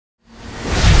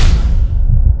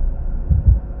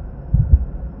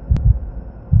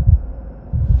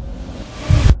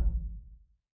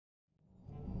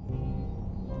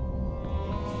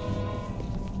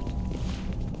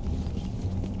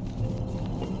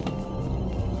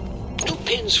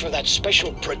pins for that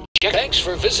special project. Thanks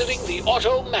for visiting the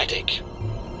Automatic.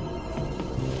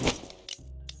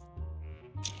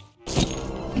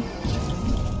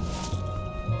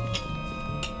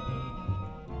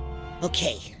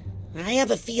 Okay, I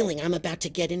have a feeling I'm about to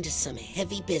get into some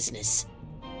heavy business.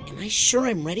 Am I sure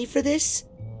I'm ready for this?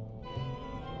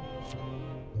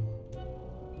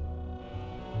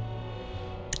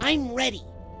 I'm ready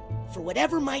for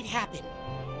whatever might happen.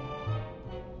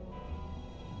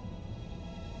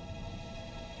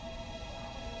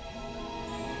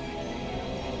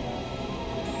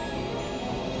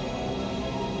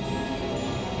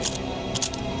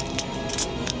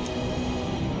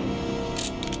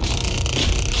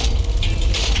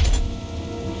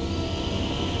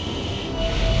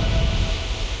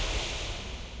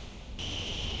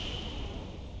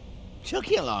 Took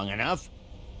you long enough.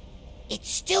 It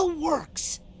still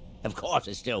works. Of course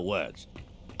it still works.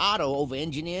 Otto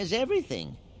over-engineers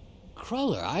everything.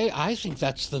 Cruller, I think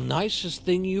that's the nicest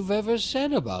thing you've ever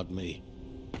said about me.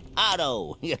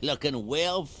 Otto, you're looking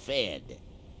well fed.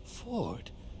 Ford,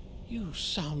 you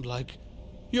sound like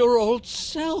your old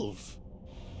self.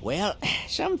 Well,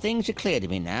 some things are clear to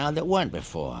me now that weren't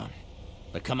before.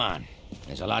 But come on,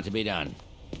 there's a lot to be done.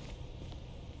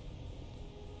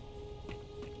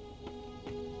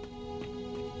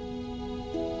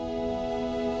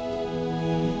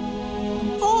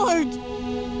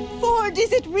 Ford,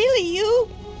 is it really you?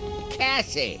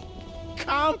 Cassie!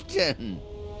 Compton!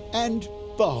 And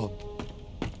Bob.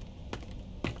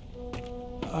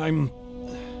 I'm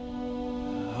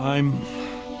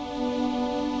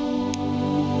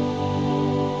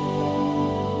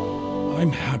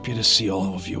happy to see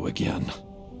all of you again.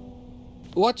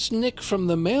 What's Nick from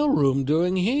the mailroom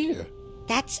doing here?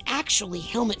 That's actually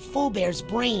Helmut Fulbear's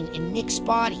brain in Nick's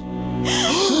body.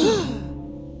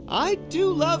 I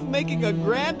do love making a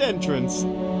grand entrance.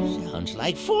 Sounds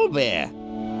like Fulbear.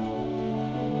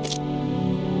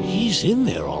 He's in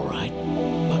there, all right.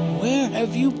 But where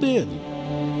have you been?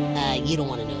 You don't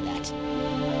want to know that.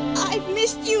 I've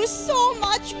missed you so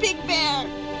much, Big Bear.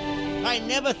 I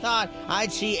never thought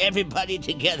I'd see everybody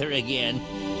together again.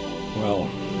 Well,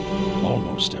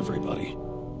 almost everybody.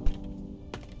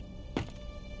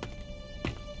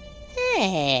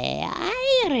 Hey,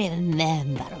 I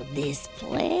remember this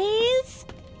place.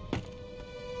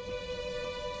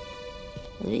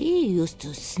 We used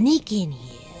to sneak in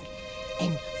here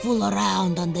and fool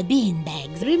around on the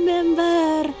beanbags,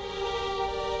 remember?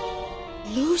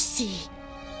 Lucy.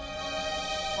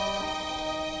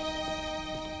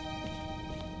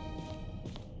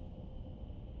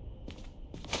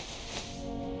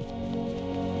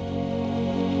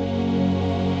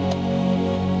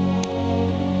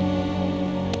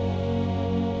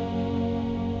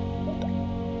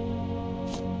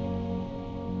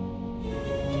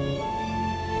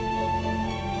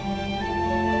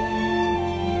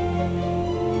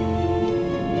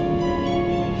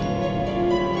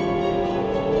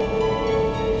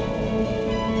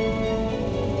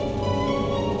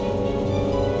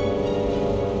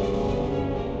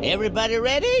 Everybody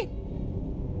ready?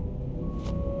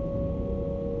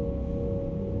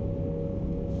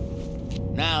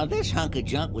 Now, this hunk of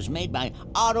junk was made by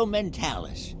Auto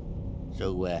Mentalis.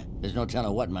 So, there's no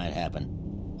telling what might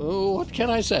happen. Oh, what can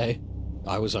I say?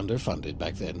 I was underfunded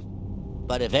back then.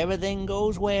 But if everything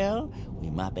goes well, we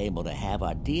might be able to have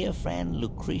our dear friend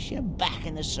Lucretia back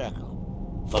in the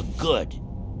circle. For good.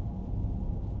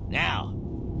 Now,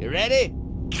 you ready?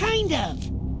 Kind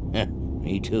of.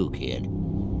 Me too, kid.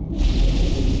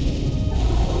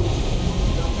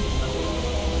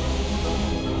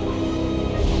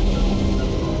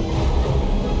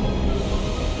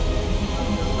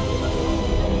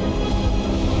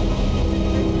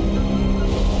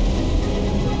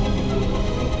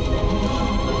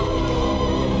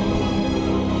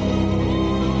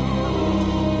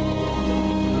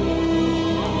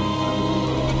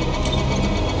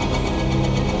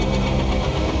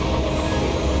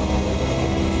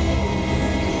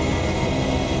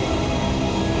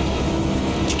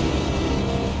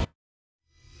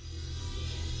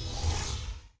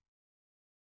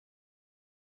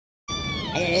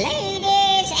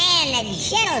 Ladies and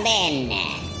gentlemen,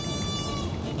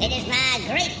 it is my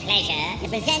great pleasure to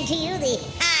present to you the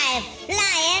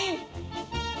high-flying,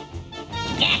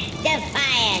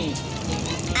 death-defying,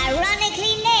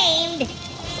 ironically named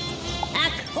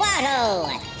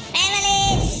Aquato Family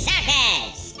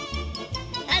Suckers.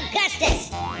 Augustus,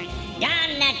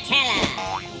 Donatella,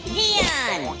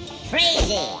 Dion,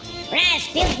 Frazee,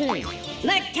 Rasputin,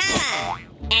 Murtala,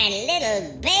 and little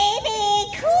baby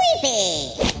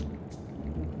Creepy.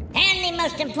 And the very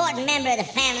most important member of the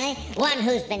family, one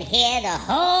who's been here the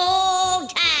whole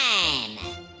time.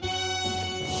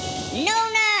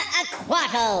 Nona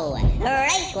Aquato,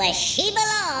 right where she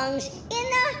belongs, in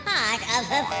the heart of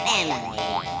her family.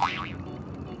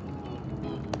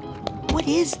 What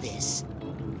is this?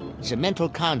 It's a mental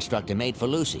construct I made for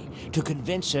Lucy to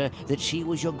convince her that she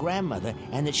was your grandmother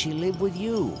and that she lived with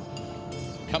you.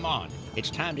 Come on,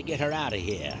 it's time to get her out of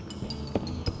here.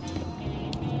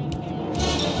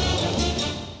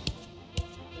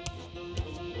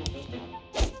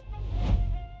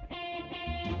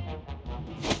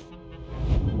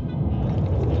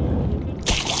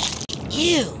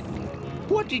 Ew!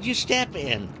 What did you step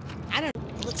in? I don't know.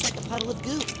 It looks like a puddle of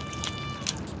goo.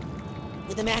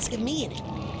 With a mask of me in it.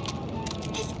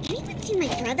 Has anyone seen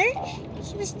my brother?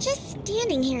 He was just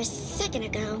standing here a second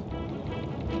ago.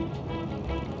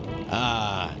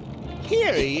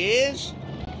 Here he is.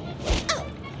 Oh,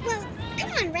 well,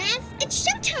 come on, Raz. It's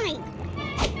showtime.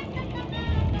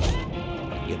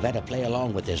 You better play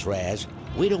along with this, Raz.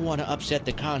 We don't want to upset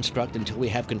the construct until we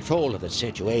have control of the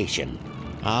situation.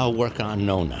 I'll work on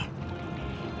Nona.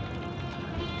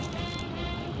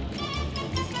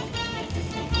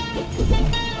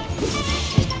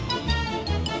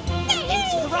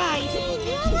 Thanks for the ride.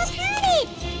 You almost had it.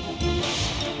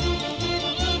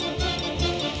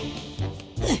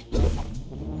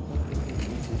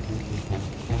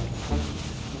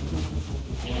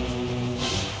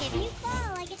 If you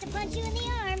fall, I get to punch you in the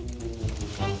arm.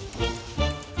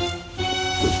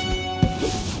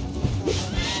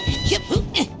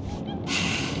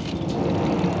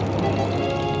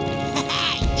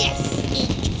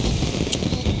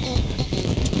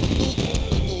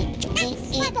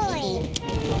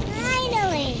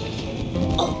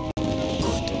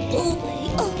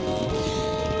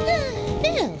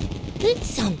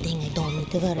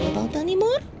 To worry about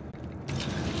anymore?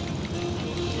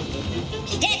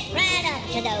 Step right up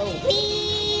to the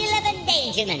wheel of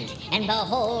endangerment and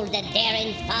behold the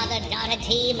daring father-daughter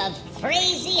team of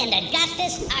Crazy and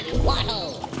Augustus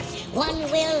Aquato. One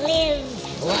will live,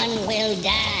 one will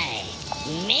die.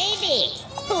 Maybe.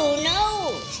 Who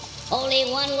knows?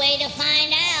 Only one way to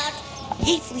find out.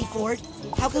 Hey, Fleaford,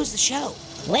 how goes the show?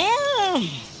 Well,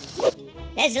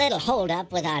 there's a little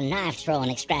hold-up with our knife-throwing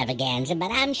extravaganza,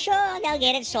 but I'm sure they'll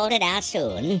get it sorted out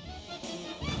soon.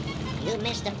 You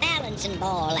missed the balancing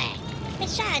ball act.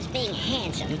 Besides being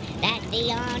handsome, that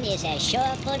Dion is as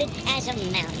sure-footed as a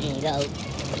mountain goat.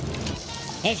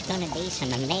 There's gonna be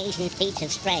some amazing feats of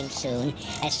strength soon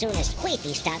as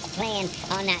Squeaky stops playing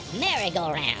on that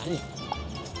merry-go-round.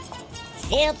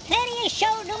 Still plenty of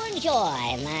show to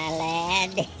enjoy, my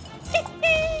lad.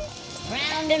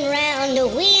 Round and round the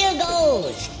wheel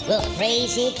goes. Will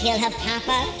Crazy kill her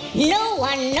papa? No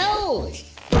one knows.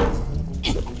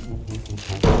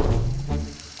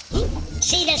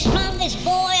 See the strongest boy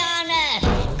on earth,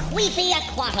 Queepy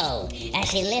Aquato, as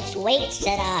he lifts weights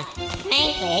that are,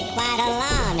 frankly, quite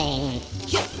alarming.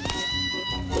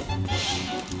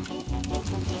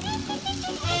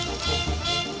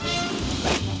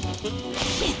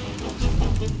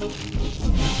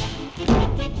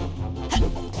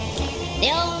 The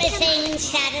only thing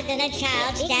sadder than a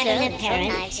child stabbing a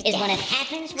parent is when it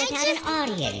happens without an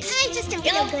audience. I just don't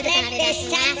feel good let about it. this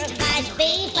sacrifice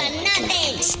be for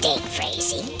nothing. Stay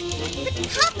crazy. But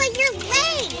Papa, your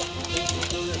leg!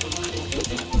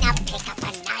 Now pick up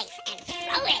a knife and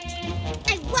throw it. I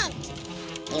won't.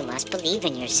 You must believe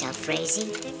in yourself, Crazy.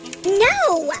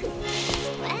 No!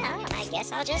 Well, I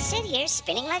guess I'll just sit here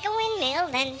spinning like a windmill,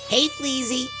 then. Hey,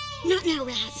 Fleazy. Not now,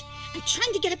 Raz. I'm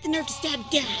trying to get up the nerve to stab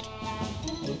Dad.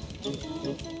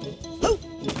 Oh!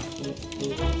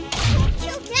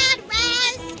 Kill Dad,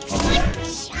 Raz!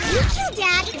 You kill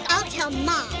Dad, and I'll tell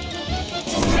Mom.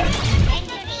 Bend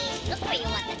your knees. Look where you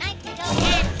want the knife to go,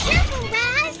 Dad. Careful,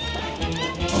 Raz!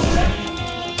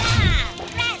 Ah,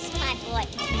 Raz, my boy.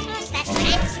 Cross that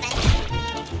fence, then.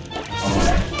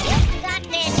 You've got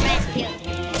this, Rasputin.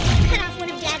 Cut off one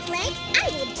of Dad's legs, I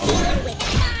will deal with it.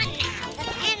 Come on now. The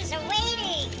fans are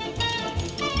waiting.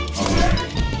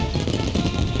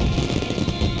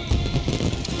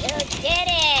 You did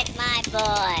it, my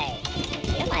boy.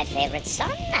 You're my favorite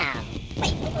son now.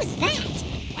 Wait, what was that?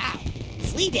 Wow,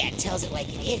 Flea Dad tells it like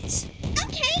it is.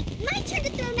 Okay, my turn to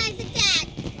throw knives at Dad.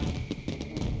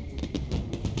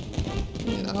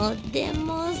 Not the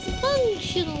most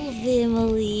functional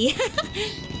family.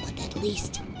 But at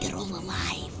least they're all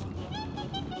alive.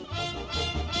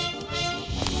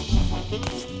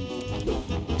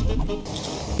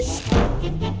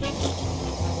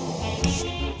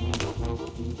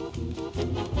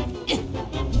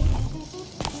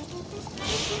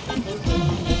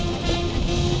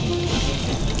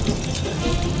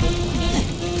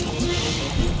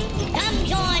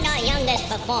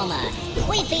 performer,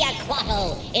 Weepy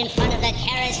Aquato, in front of the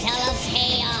carousel of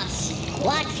chaos.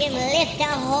 Watch him lift a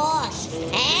horse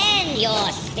and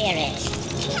your spirits.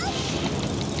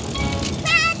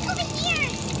 Raz, over here!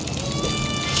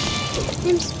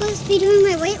 I'm supposed to be doing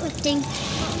my weightlifting.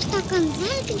 Stuck on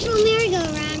that out-of-control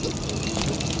merry-go-round.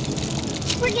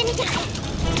 We're gonna die.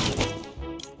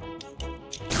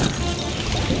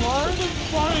 Try to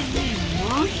find me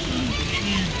mercy,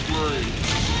 cheese grape.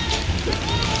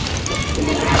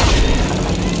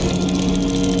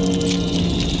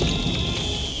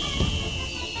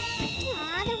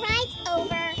 Aw, the ride's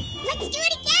over. Let's do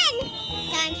it again.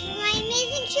 Time for my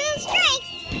amazing chill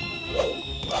strikes.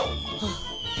 Oh,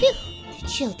 phew, the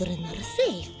children are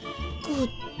safe.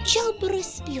 Good job,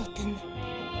 Rasputin.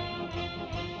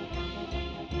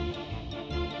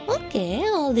 Okay,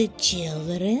 all the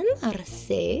children are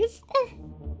safe.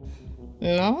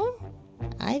 No,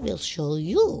 I will show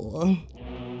you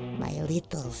my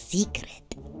little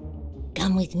secret.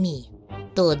 Come with me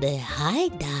to the high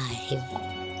dive.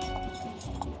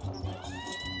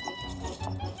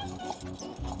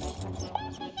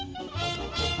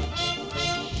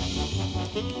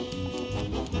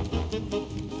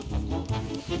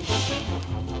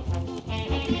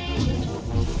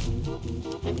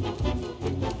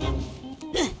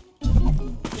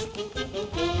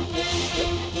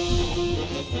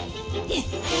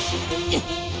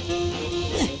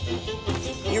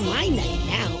 You're my knight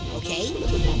now, okay?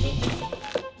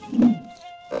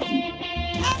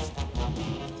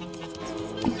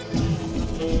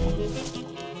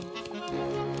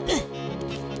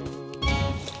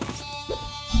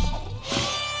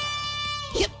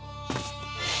 Yep.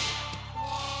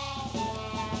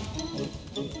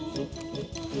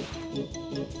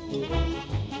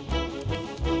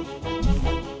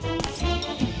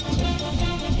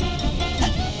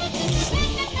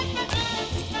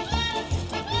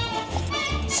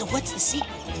 So what's the secret?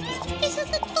 It's at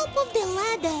the top of the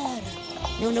ladder.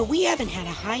 No, we haven't had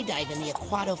a high dive in the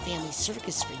Aquato family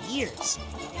circus for years.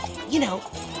 You know,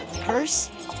 curse.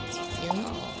 You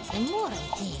know, the more I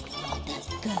think about that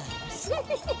curse,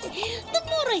 the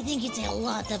more I think it's a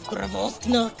lot of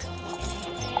Gravosknock.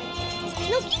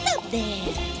 Now get up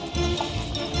there.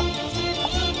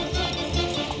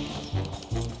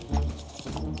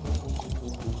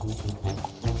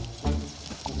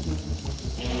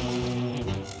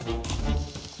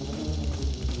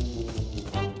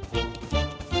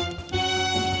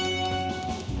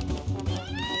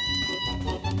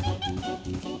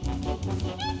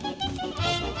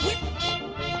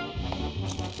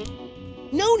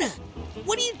 Nona,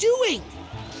 what are you doing?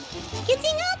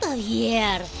 Getting out of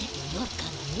here. You're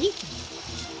coming with me.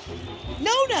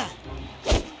 Nona!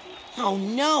 Oh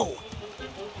no!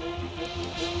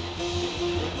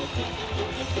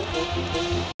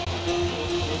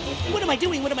 What am I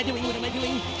doing? What am I doing? What am I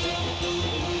doing?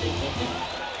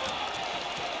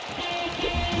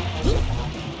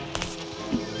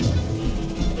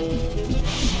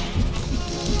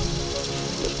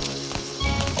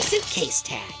 Suitcase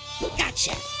tag.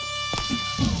 Gotcha.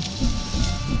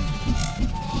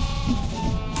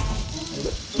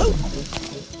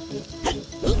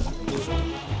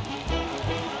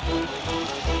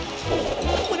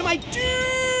 What am I doing?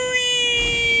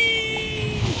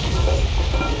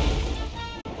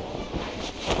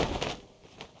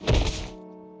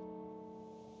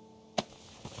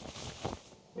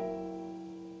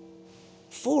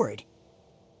 Ford,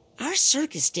 our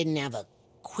circus didn't have a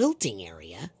quilting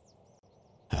area.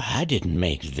 I didn't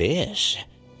make this.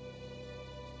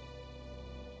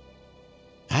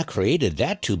 I created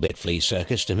that two-bit flea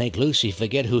circus to make Lucy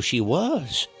forget who she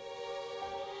was.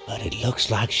 But it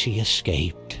looks like she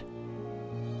escaped.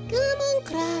 Come on,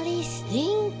 Crowley.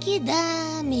 Stinky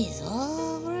Dam is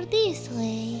over this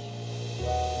way.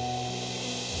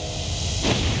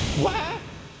 What?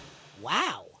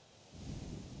 Wow.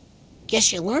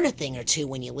 Guess you learn a thing or two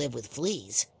when you live with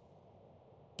fleas.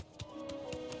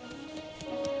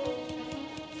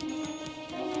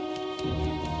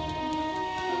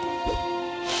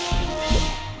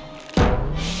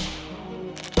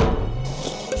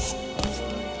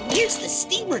 Here's the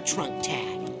steamer trunk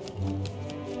tag.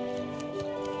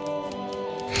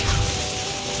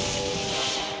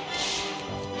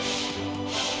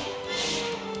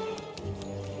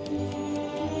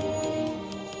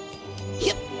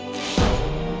 Yep.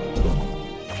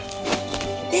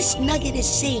 This nugget is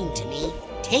saying to me,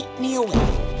 take me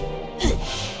away.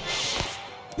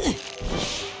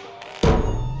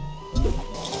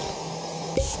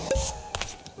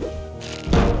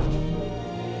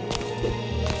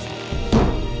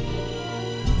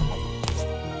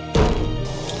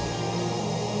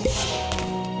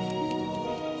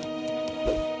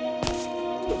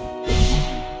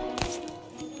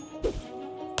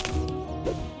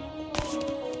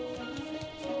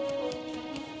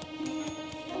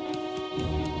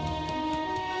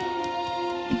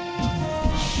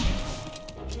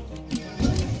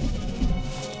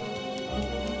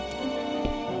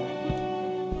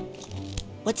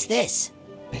 What's this?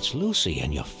 It's Lucy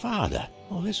and your father.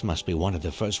 Oh, this must be one of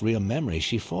the first real memories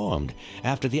she formed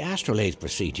after the astrolabe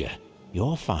procedure.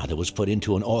 Your father was put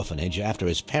into an orphanage after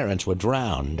his parents were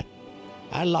drowned.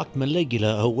 I locked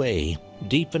Maligula away,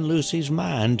 deep in Lucy's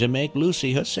mind, to make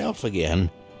Lucy herself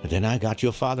again. But then I got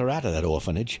your father out of that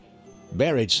orphanage,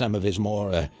 buried some of his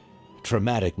more,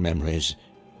 traumatic memories,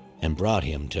 and brought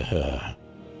him to her.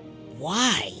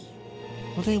 Why?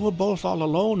 Well, they were both all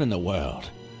alone in the world.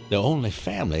 The only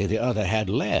family the other had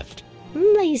left.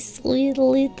 My sweet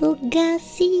little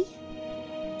Gussie.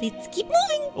 Let's keep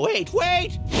moving. Wait!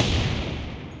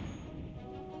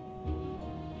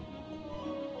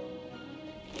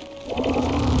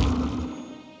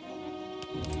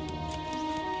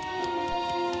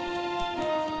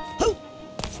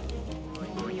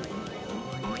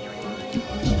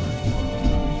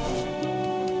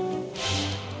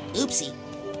 Oopsie.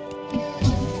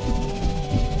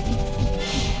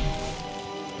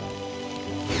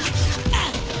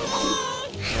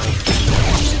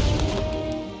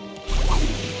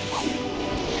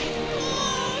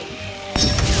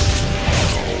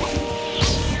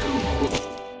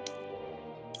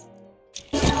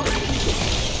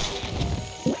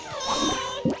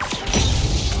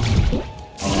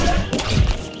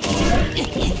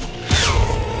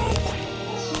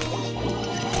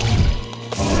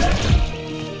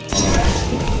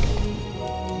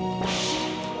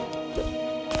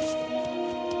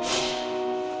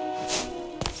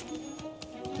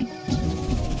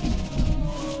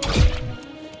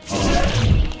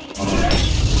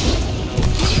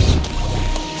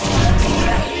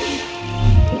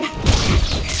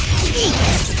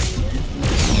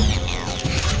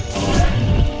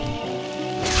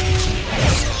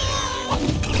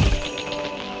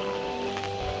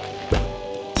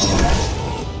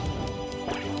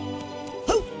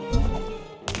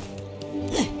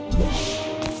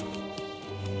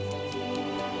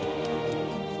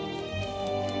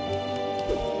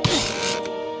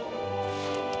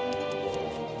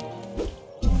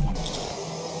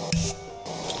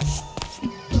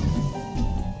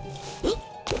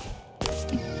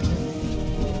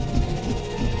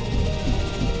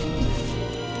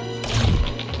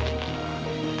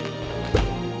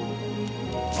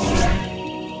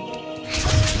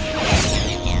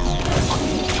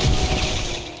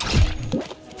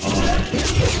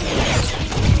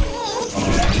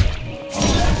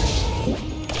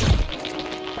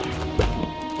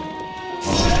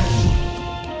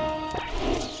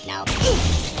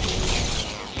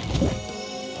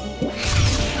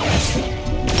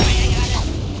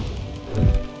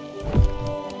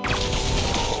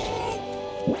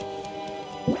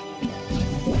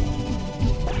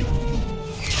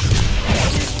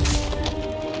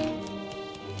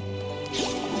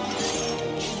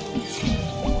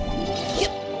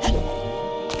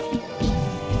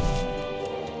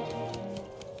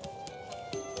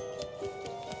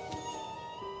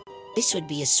 This would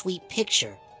be a sweet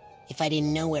picture if I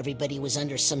didn't know everybody was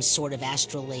under some sort of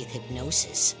astrolabe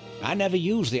hypnosis. I never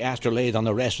used the astrolabe on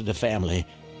the rest of the family.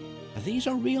 These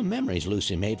are real memories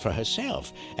Lucy made for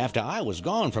herself after I was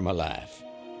gone from her life.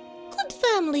 Good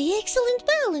family, excellent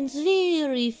balance,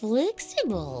 very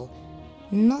flexible.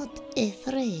 Not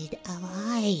afraid of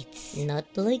heights. Not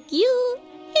like you.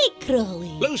 Hey,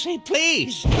 Crowley. Lucy,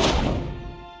 please!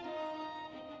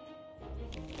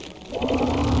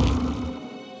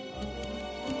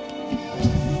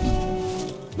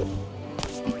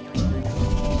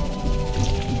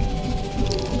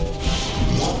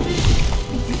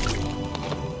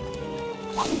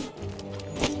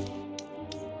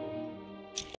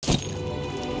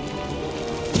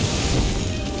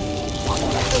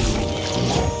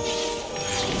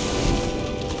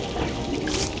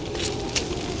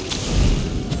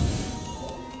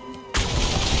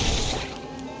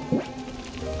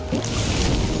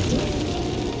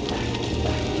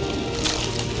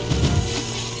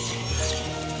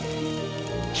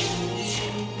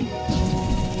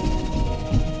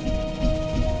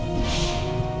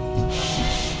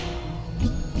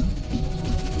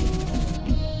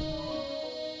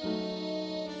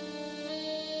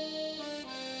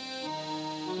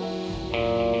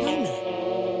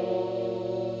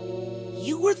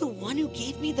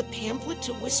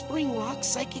 To Whispering Rock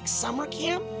Psychic Summer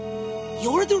Camp?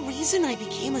 You're the reason I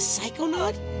became a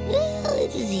Psychonaut? Well,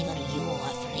 it is either you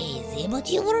or Crazy,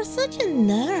 but you were such a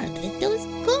nerd with those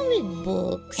comic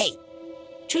books. Hey,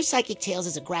 True Psychic Tales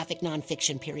is a graphic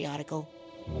non-fiction periodical.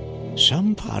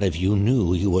 Some part of you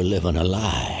knew you were living a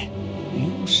lie.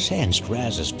 You sensed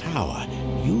Raz's power.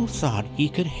 You thought he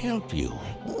could help you.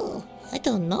 Oh, I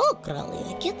don't know,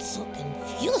 Crowley. I get so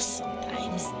confused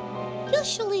sometimes.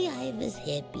 Usually I was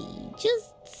happy,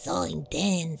 just sawing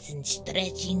dance and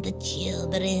stretching the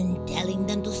children, telling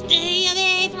them to stay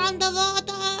away from the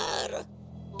water.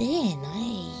 Then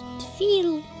I'd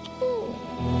feel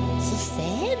so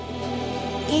sad.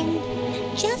 And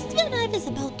just when I was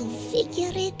about to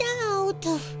figure it out,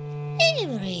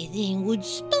 everything would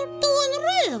start to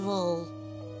unravel.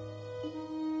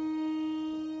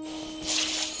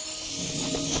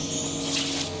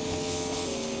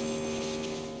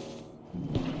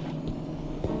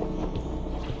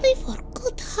 I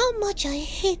forgot how much I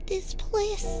hate this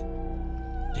place.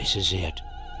 This is it.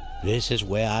 This is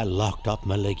where I locked up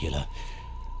Maligula.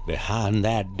 Behind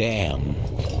that dam.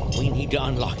 We need to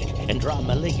unlock it and draw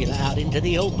Maligula out into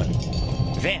the open.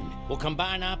 Then we'll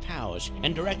combine our powers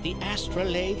and direct the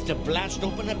astrolabe to blast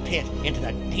open a pit into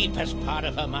the deepest part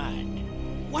of her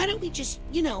mind. Why don't we just,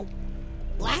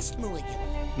 blast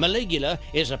Maligula? Maligula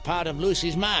is a part of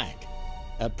Lucy's mind.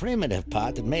 A primitive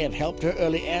part that may have helped her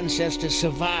early ancestors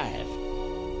survive.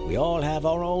 We all have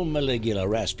our own Maligula,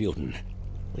 Rasputin.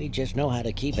 We just know how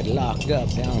to keep it locked up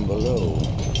down below.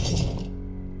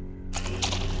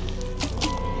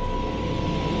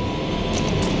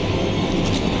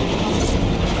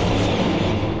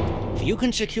 If you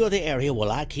can secure the area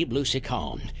while I keep Lucy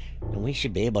calm, then we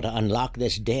should be able to unlock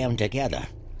this dam together.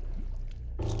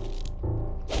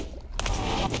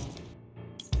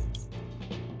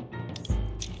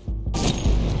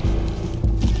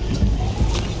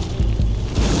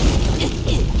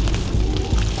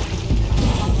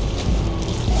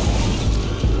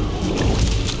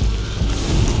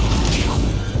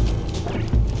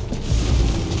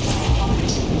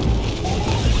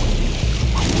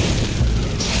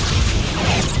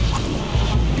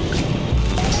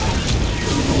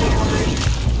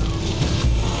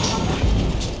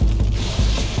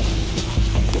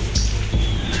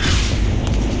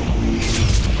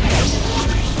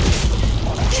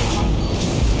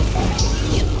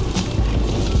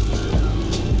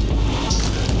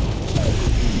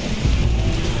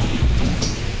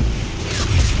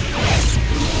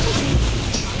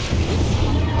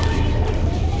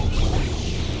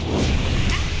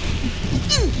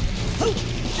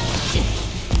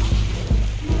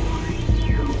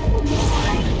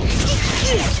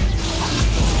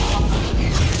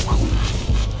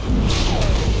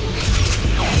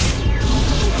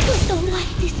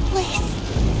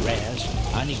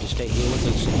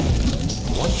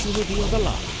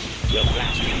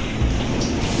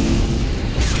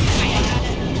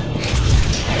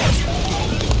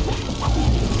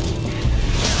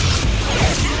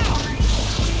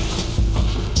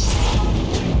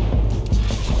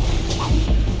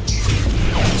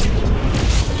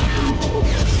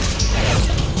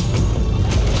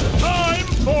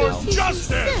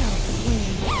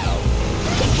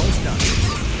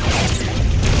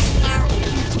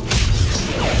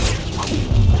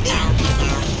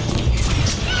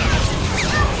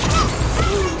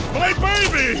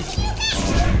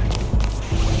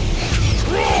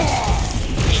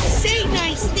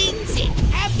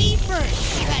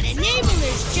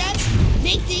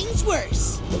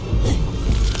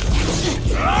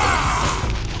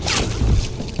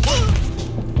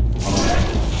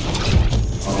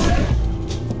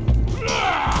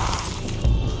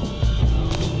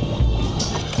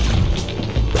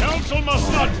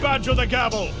 To the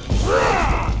gavel!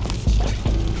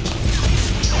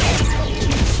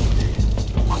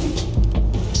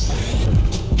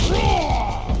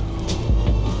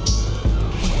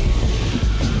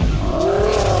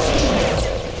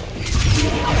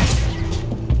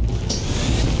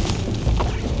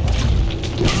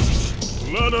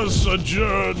 Let us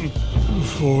adjourn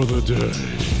for the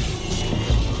day.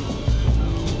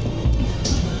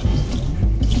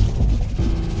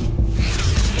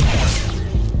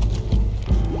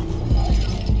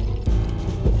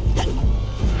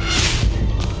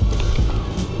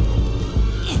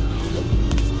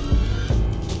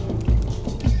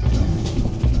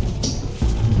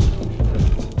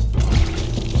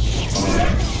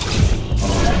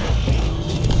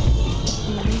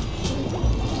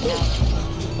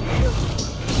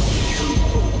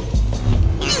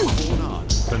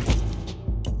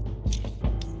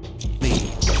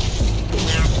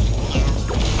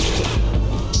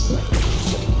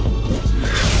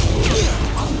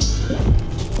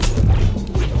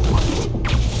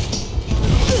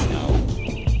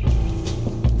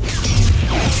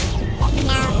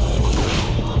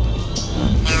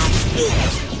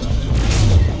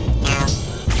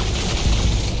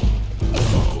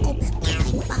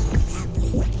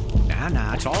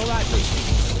 It's all right, Lucy.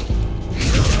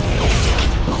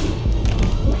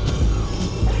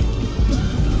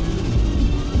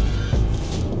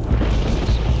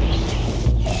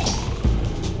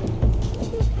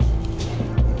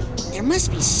 must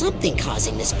be something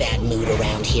causing this bad mood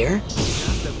around here.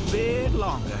 Just a bit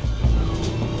longer.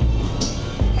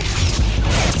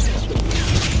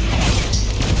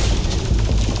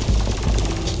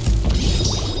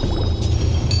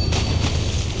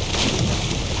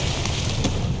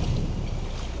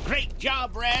 Great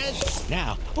job, Rez!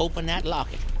 Now, open that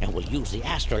locket, and we'll use the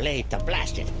astrolabe to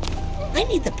blast it. I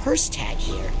need the purse tag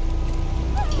here.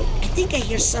 I think I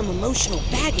hear some emotional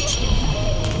baggage here.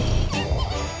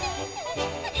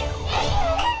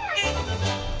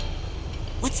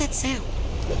 What's that sound?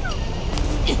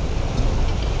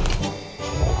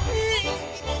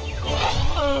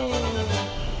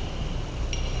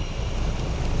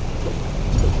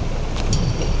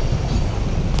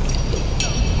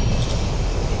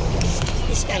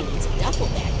 This guy needs a duffel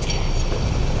bag tag.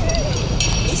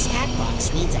 This hat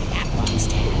box needs a hat box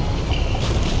tag.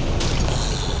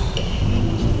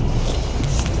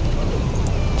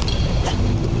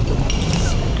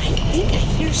 I think I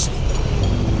hear something.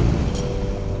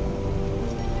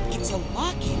 It's a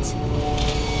locket.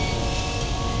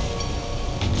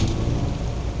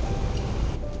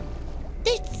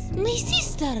 It's my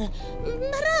sister,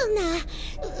 Marana.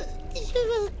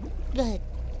 But...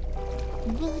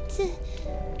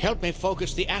 Help me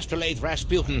focus the astrolabe,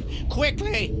 Rasputin.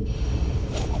 Quickly!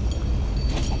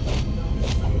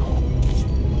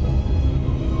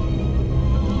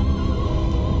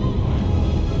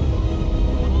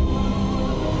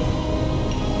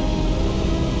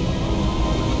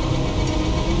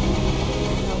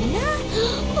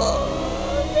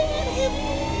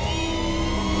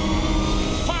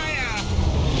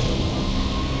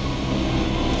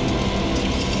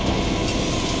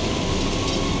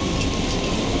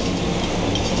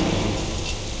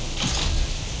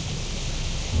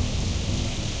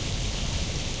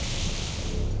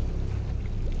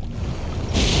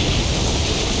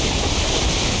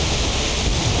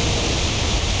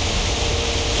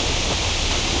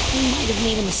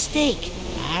 Made a mistake.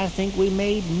 I think we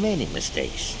made many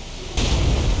mistakes.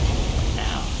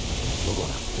 Now, we're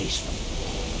gonna face them.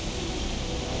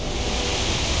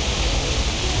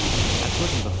 I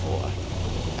couldn't before.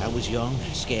 I was young,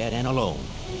 scared, and alone.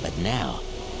 But now,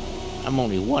 I'm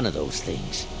only one of those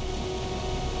things.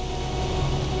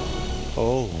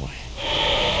 Oh,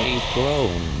 we've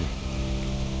grown.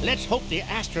 Let's hope the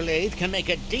astrolabe can make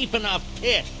a deep enough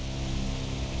pit.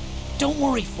 Don't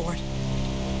worry, Ford.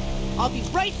 I'll be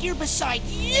right here beside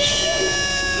you!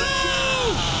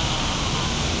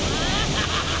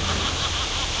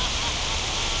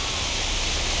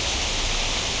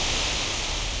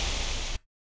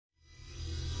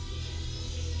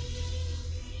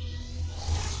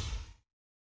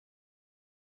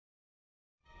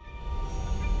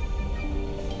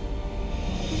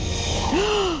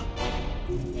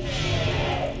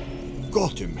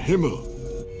 Gott im Himmel!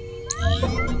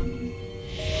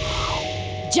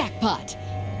 Jackpot!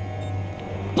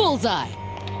 Bullseye!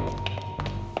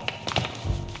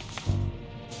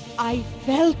 I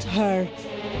felt her.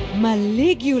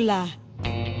 Maligula.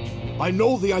 I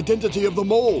know the identity of the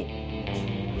mole!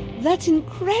 That's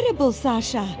incredible,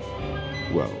 Sasha.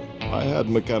 Well, I had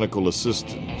mechanical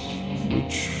assistance,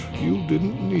 which you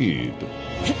didn't need.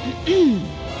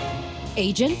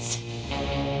 Agents,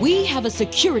 we have a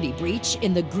security breach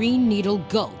in the Green Needle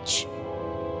Gulch.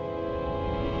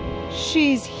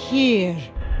 She's here.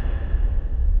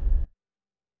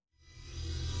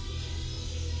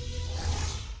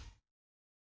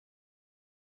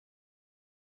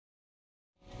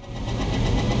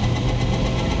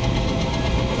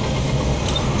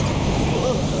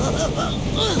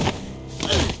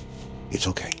 It's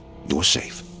okay. You're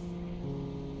safe.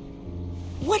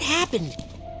 What happened?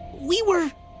 We were...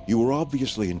 You were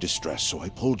obviously in distress, so I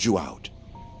pulled you out.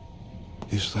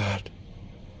 Is that...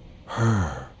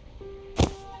 her?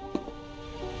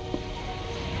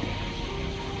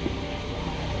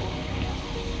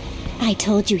 I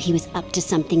told you he was up to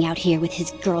something out here with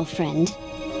his girlfriend.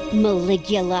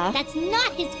 Maligula. That's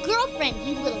not his girlfriend,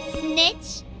 you little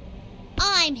snitch.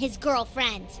 I'm his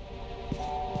girlfriend.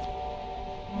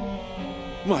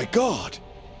 My God!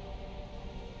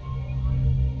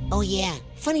 Oh yeah,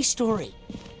 funny story.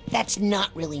 That's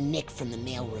not really Nick from the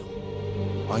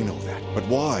mailroom. I know that, but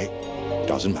why?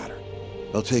 Doesn't matter.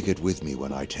 I'll take it with me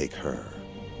when I take her.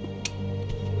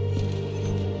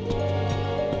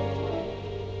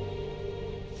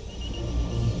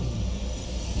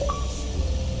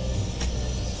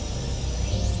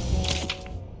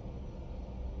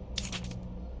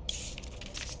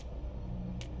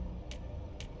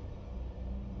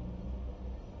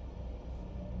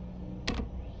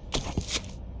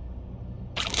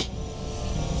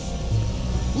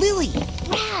 Lily!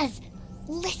 Raz,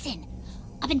 Listen,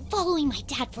 I've been following my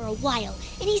dad for a while,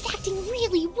 and he's acting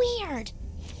really weird.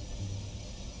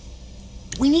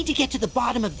 We need to get to the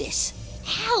bottom of this.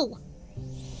 How?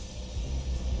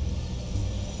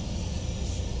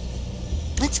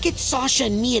 Let's get Sasha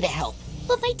and Mia to help.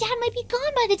 But my dad might be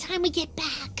gone by the time we get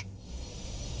back.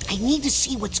 I need to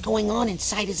see what's going on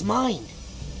inside his mind.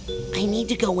 I need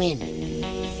to go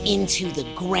into the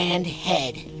Grand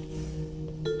Head.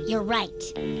 You're right.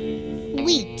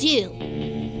 We do.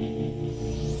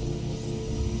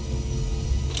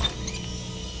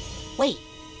 Wait,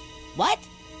 what?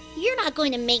 You're not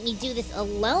going to make me do this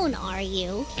alone, are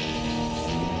you?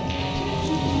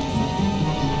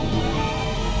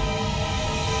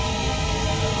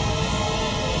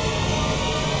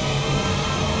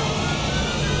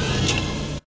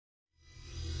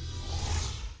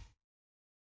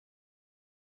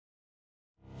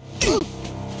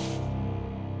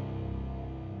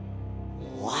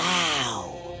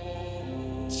 Wow.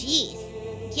 Jeez,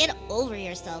 get over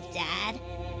yourself, Dad.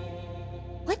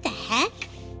 What the heck?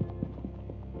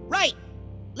 Right.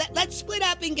 Let's split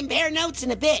up and compare notes in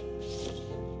a bit.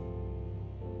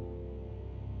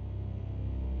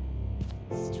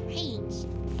 Strange.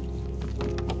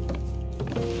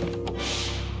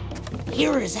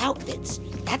 Here are his outfits.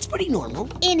 That's pretty normal.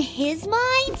 In his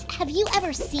mind? Have you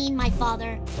ever seen my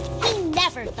father? He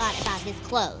never thought about his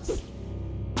clothes.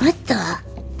 What the?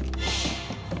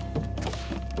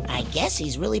 I guess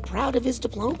he's really proud of his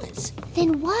diplomas.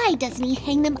 Then why doesn't he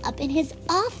hang them up in his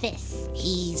office?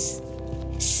 He's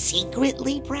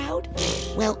secretly proud?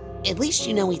 Well, at least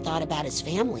you know he thought about his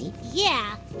family.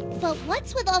 Yeah, but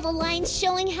what's with all the lines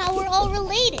showing how we're all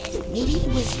related? Maybe he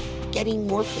was getting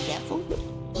more forgetful?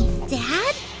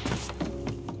 Dad?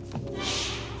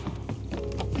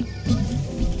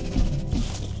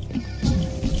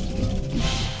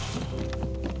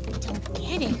 Don't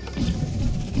get it.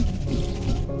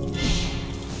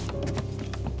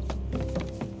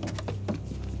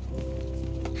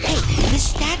 This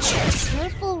statue.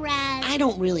 Careful, Raz. I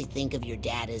don't really think of your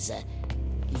dad as a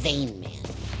vain man.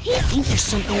 I think there's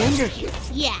something under here.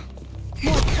 Yeah,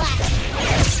 more plastic.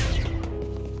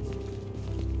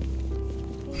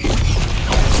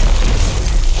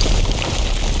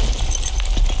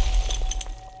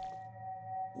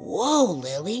 Whoa,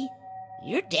 Lily.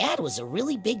 Your dad was a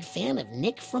really big fan of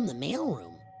Nick from the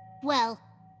mailroom. Well,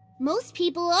 most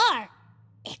people are.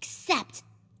 Except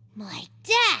my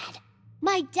dad.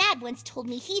 My dad once told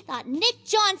me he thought Nick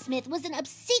Johnsmith was an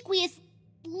obsequious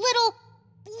little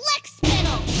lick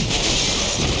spittle.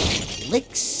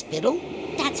 Lick spittle?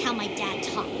 That's how my dad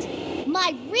talked.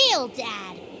 My real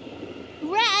dad.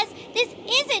 Raz, this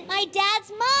isn't my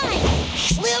dad's mind.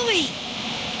 Lily!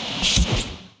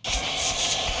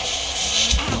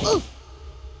 Oof.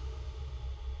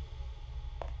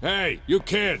 Hey, you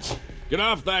kids! Get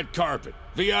off that carpet.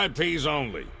 VIPs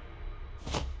only.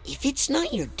 If it's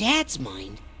not your dad's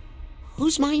mind,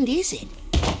 whose mind is it?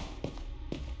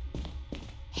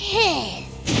 His.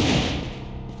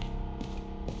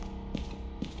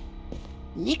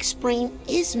 Nick's brain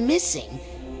is missing,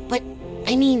 but,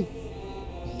 I mean,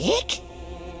 Nick?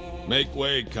 Make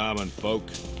way, common folk.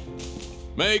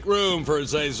 Make room for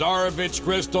Zazarovich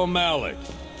Crystal Malik,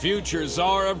 future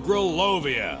Tsar of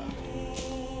Grulovia.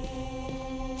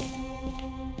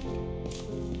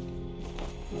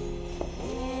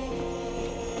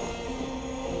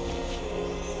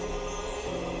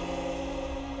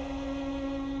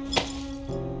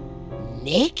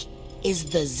 Nick is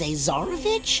the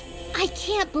Zazarovich? I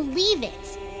can't believe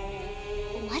it.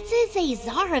 What's a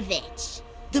Zazarovich?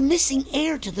 The missing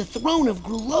heir to the throne of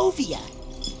Grulovia.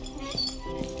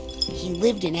 He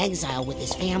lived in exile with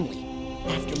his family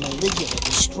after Maligula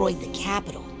destroyed the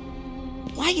capital.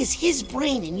 Why is his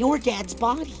brain in your dad's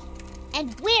body?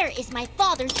 And where is my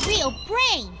father's real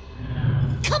brain?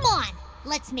 Come on,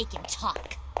 let's make him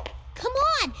talk. Come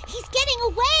on, he's getting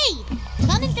away.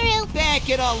 Coming through. Back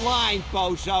it online,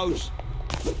 bozos.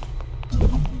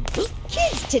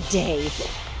 Kids today.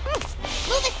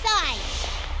 Move aside.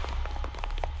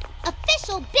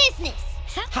 Official business.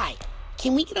 Hi,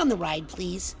 can we get on the ride,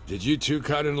 please? Did you two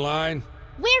cut in line?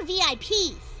 We're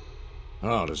VIPs.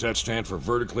 Oh, does that stand for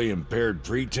vertically impaired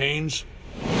preteens?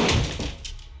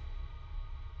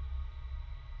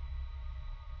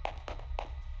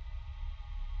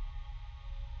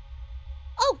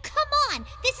 Oh, come on!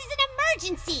 This is an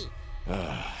emergency!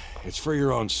 It's for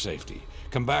your own safety.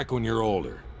 Come back when you're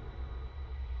older.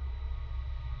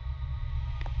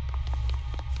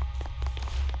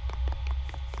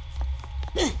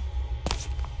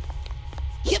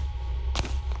 Yep.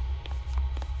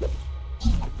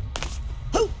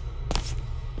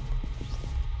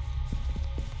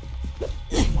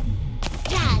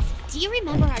 you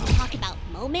remember our talk about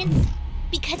moments?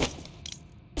 Because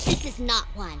this is not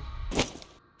one.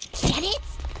 Get it?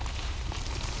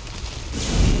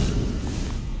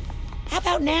 How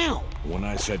about now? When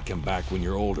I said come back when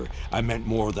you're older, I meant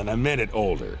more than a minute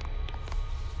older.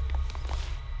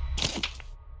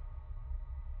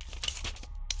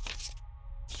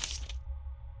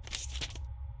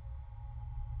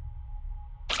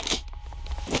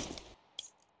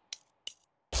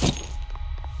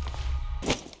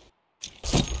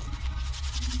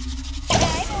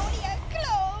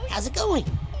 How's it going?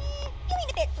 Feeling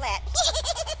a bit flat.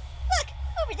 Look,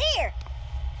 over there.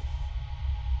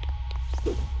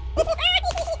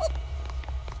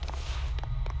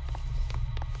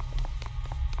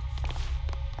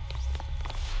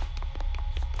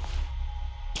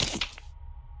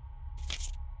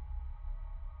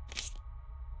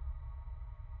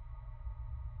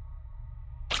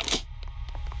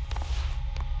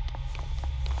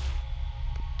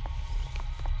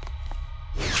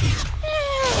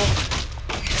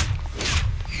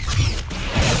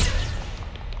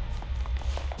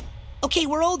 Okay,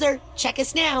 we're older. Check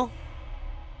us now.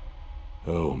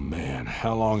 Oh man,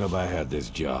 how long have I had this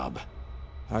job?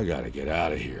 I gotta get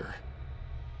out of here.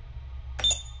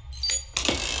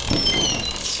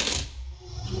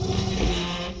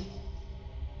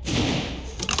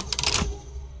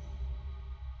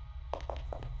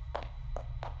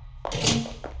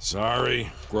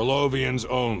 Sorry, Grolovians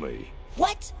only.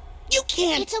 What? You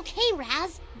can't. It's okay,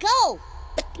 Raz. Go.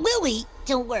 But Lily.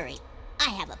 Don't worry. I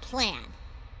have a plan.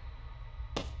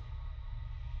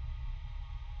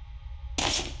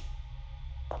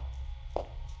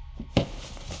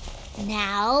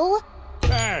 Now...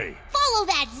 Hey! Follow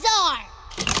that czar!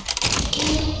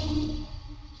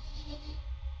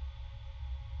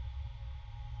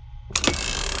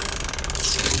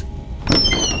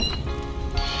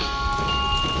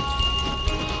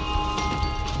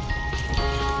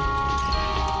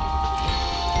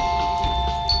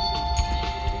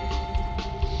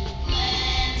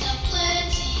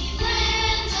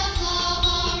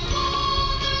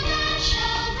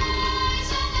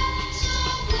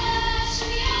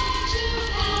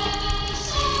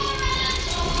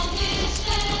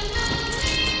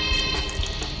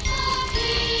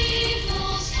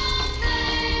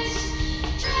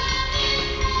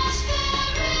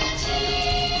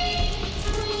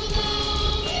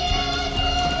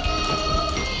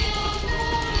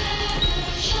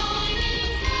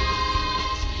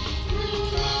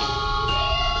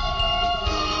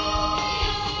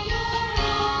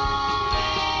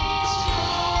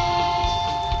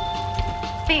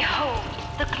 Behold,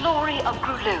 the glory of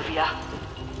Grulovia.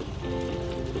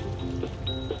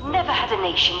 Never had a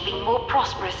nation been more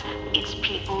prosperous, its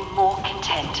people more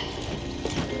content.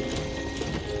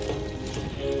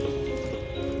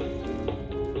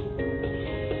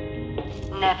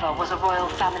 Never was a royal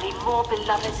family more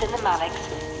beloved than the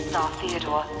Maliks, Tsar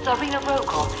Theodore, Tsarina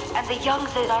Rokor, and the young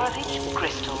Zarovich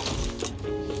Crystal.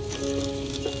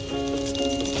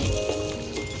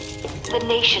 The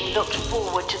nation looked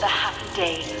forward to the happy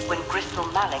day when Crystal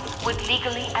Malik would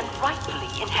legally and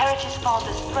rightfully inherit his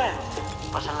father's throne.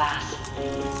 But alas,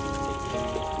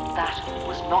 that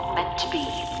was not meant to be.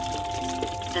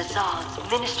 The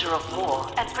Tsar's Minister of War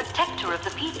and Protector of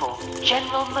the People,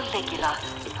 General Maligula,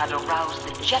 had aroused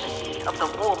the jealousy of the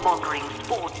warmongering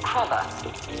Ford Cruller.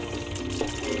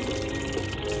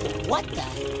 What the?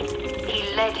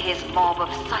 He led his mob of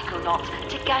Psychonauts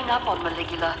to gang up on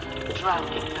Maligula,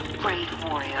 drowning the brave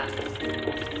warrior.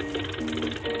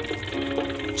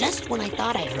 Just when I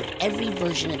thought I heard every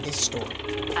version of this story.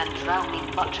 And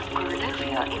drowning much of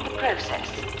Grulovia in the process.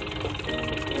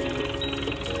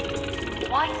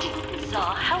 Why didn't the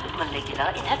Tsar help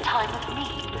Maligula in her time of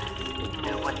need?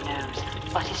 No one knows,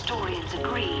 but historians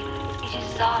agree it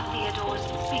is Tsar Theodore's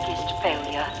biggest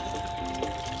failure.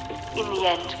 In the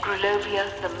end, Grulovia,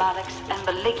 the Maliks, and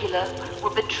Maligula were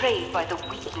betrayed by the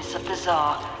weakness of the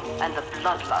Tsar and the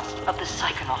bloodlust of the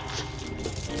Psychonauts.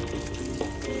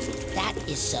 That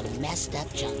is some messed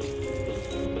up junk.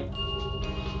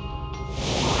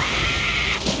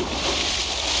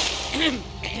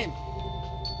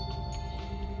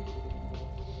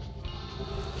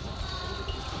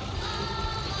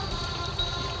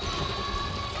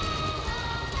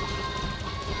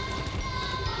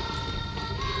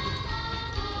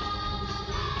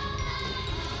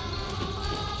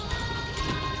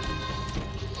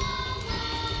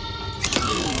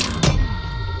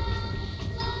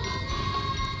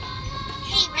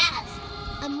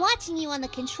 Watching you on the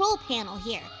control panel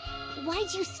here.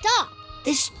 Why'd you stop?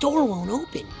 This door won't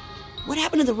open. What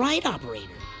happened to the ride operator?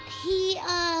 He,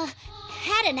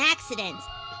 had an accident.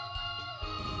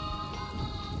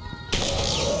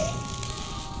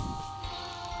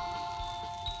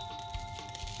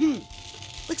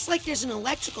 Looks like there's an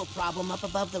electrical problem up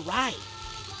above the ride.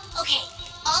 Okay,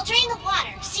 I'll drain the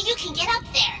water so you can get up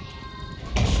there.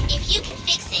 If you can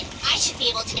fix it, I should be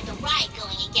able to get the ride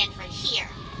going again from here.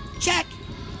 Check.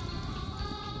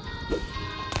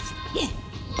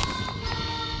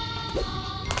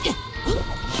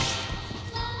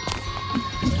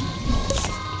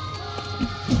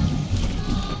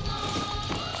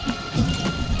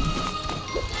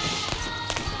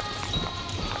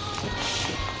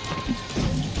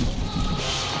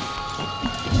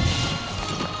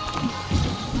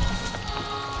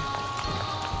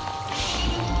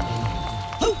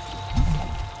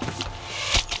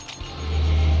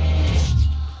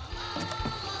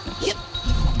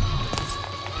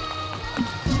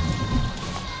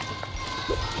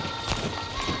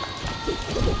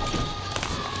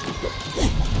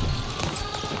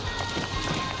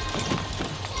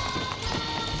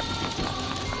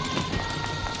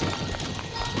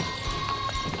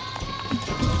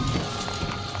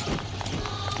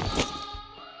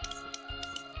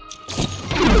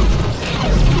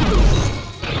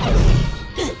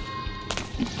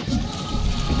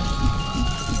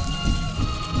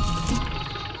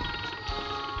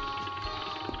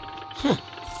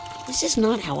 This is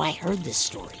not how I heard this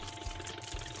story.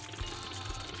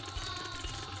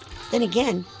 Then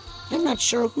again, I'm not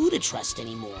sure who to trust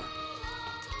anymore.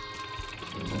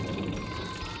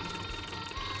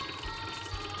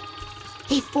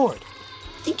 Hey, Ford,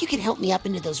 think you can help me up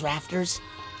into those rafters?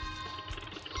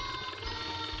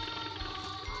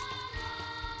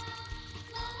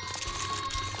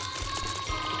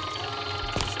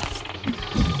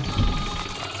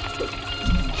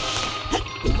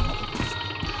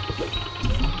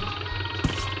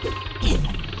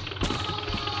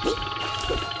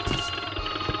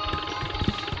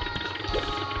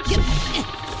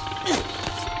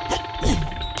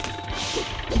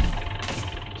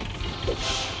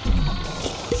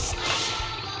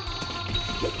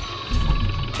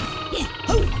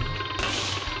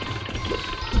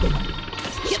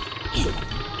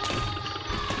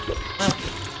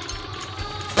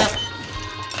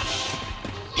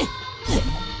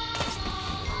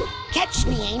 Catch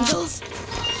me, angels!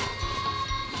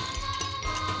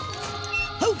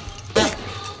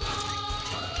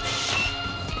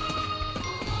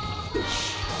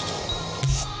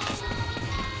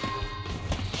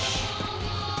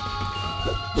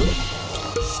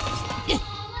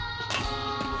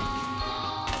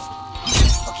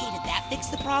 Okay, did that fix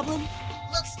the problem?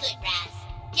 Looks good, Raz.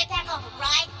 Get back on the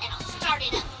ride and I'll start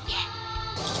it up again.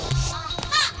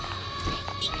 Aha! I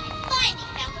think I finally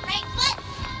found the right button.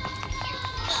 Here we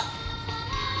go.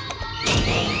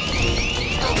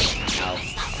 Oh wait,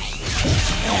 that's not right.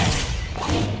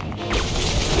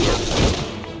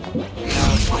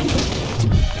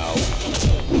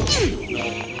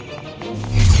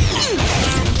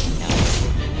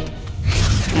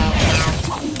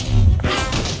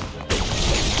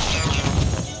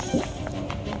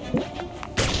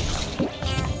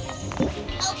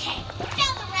 Okay,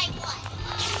 found the right one.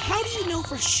 How do you know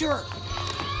for sure?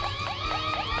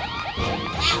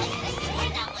 Wow, I swore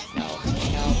that was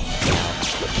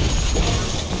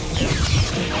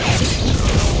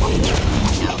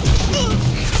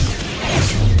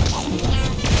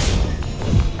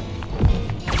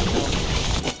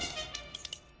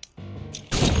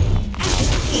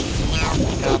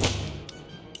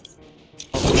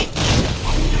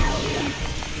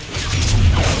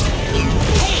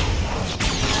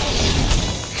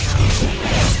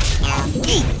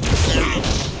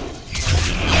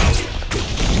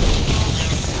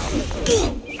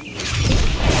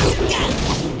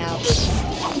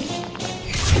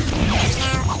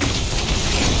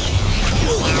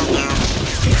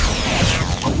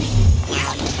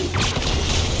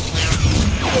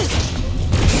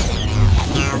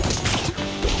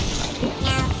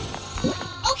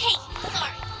Okay,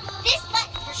 sorry. This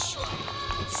button for sure.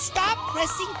 Stop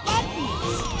pressing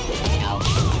buttons!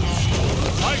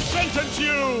 I sentence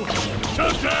you to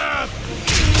death!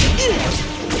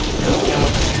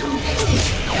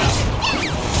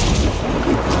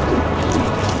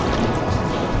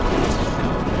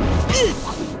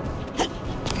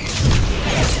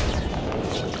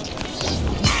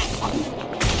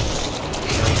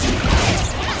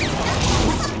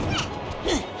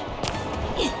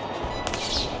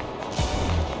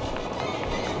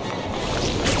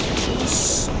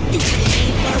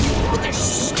 With their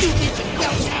stupid,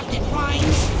 well-crafted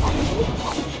rhymes.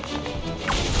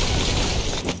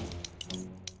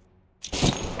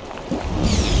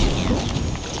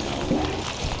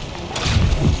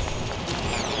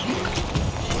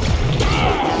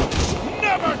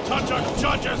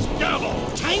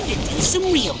 some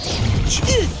real damage.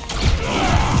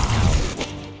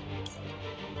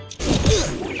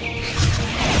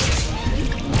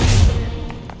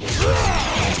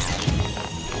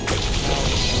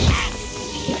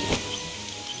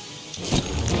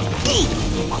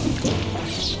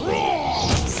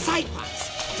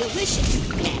 Cyclops, delicious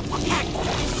and packed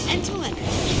with mental energy.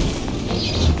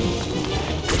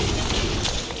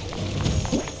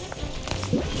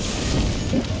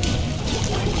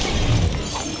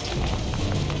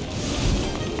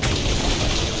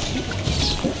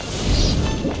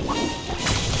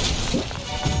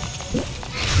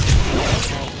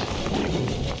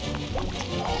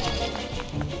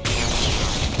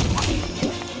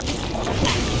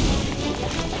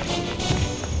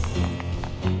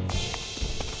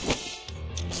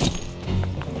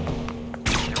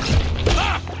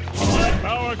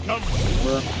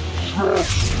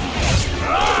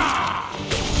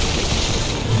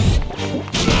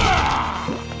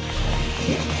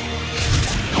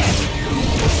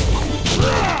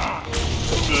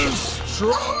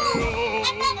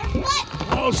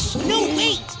 No,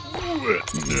 wait!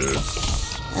 Witness.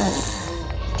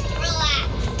 Relax.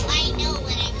 I know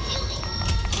what I'm doing.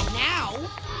 Now?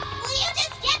 Will you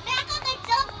just get back on the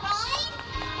dumb ride?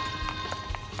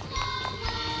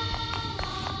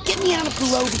 Get me out of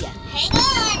Grulovia. Hang on.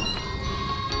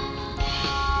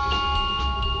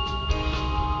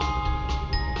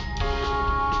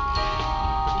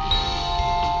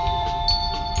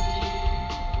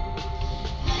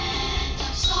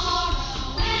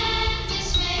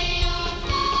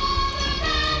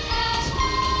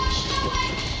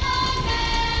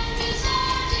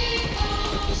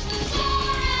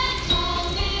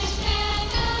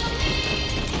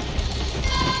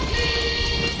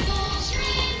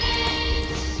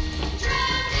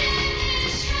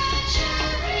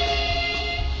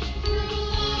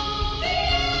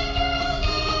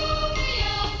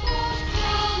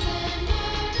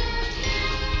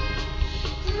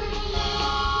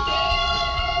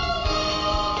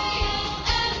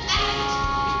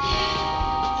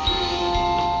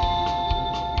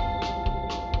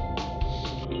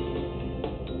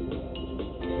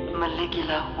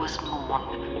 Maligula was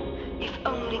mourned. If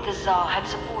only the Tsar had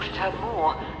supported her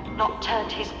more, not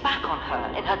turned his back on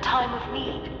her in her time of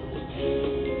need.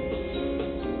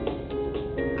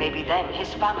 Maybe then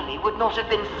his family would not have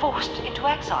been forced into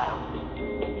exile.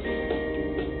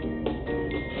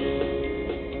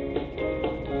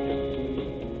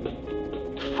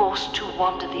 Forced to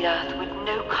wander the earth with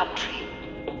no country,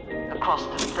 across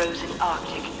the frozen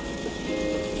Arctic.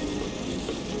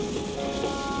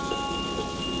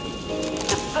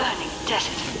 The burning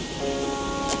desert.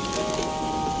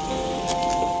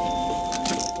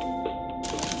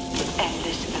 The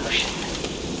endless ocean.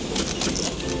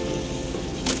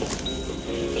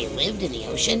 They lived in the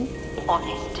ocean? On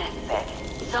his deathbed,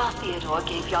 Tsar Theodore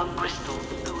gave young Bristol,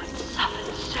 who had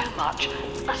suffered so much,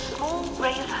 a small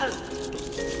ray of hope.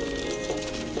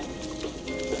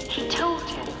 He told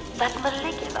him that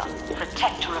Maligula,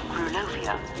 protector of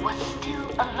Grulovia, was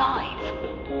still alive.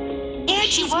 And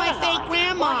she's my fake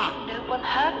grandma! Why had no one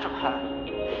heard from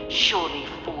her? Surely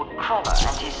Ford Cruller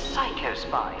and his psycho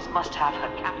spies must have her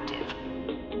captive.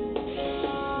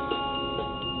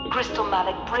 Crystal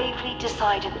Malik bravely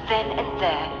decided then and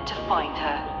there to find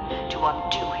her, to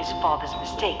undo his father's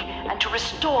mistake, and to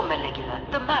restore Maligula,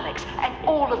 the Maliks, and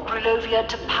all of Grulovia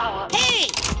to power. Hey!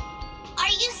 Are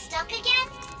you stuck again?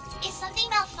 Is something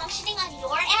malfunctioning on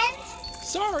your end?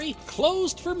 Sorry,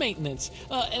 closed for maintenance.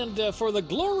 And for the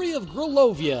glory of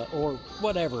Grulovia, or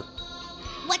whatever.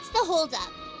 What's the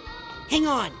holdup? Hang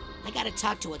on. I gotta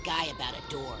talk to a guy about a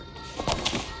door.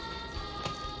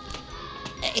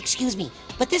 Excuse me,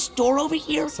 but this door over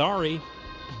here? Sorry.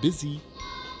 Busy.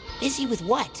 Busy with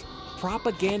what?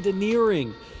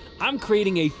 Propagandaneering. I'm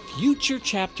creating a future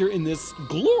chapter in this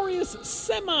glorious,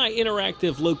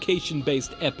 semi-interactive,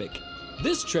 location-based epic.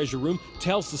 This treasure room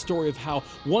tells the story of how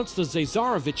once the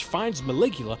Zazarovich finds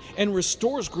Maligula and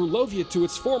restores Grulovia to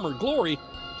its former glory,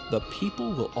 the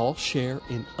people will all share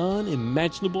in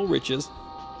unimaginable riches.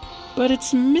 But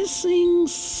it's missing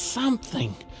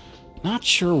something. Not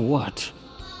sure what.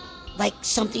 Like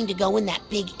something to go in that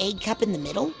big egg cup in the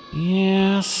middle?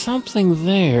 Yeah, something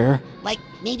there. Like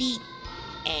maybe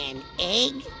an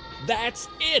egg? That's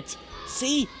it!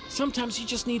 See, sometimes you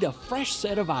just need a fresh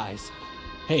set of eyes.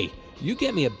 Hey, you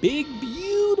get me a big,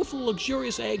 beautiful,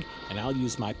 luxurious egg, and I'll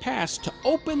use my pass to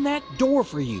open that door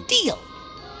for you. Deal!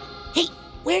 Hey,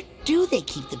 where do they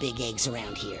keep the big eggs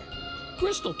around here?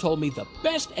 Crystal told me the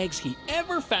best eggs he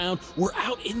ever found were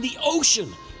out in the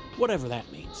ocean, whatever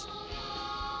that means.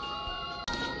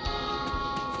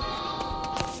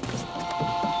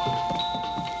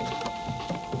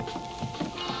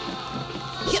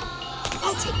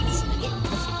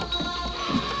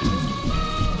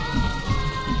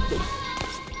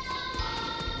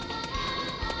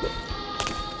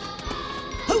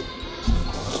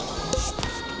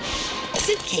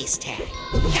 case tag.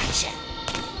 Gotcha.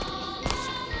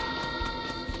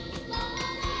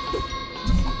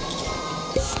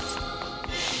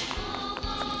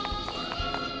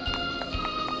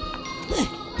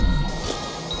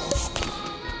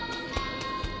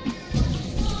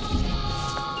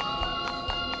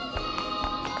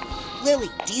 Lily,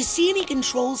 do you see any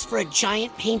controls for a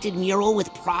giant painted mural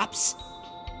with props?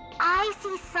 I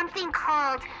see something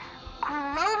called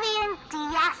Glovian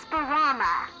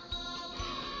Diasporama.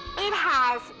 It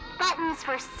has buttons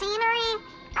for scenery,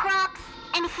 props,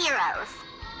 and heroes.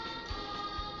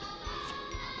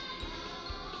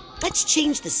 Let's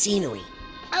change the scenery.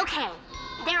 Okay,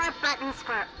 there are buttons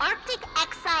for Arctic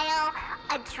Exile,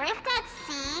 Adrift at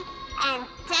Sea, and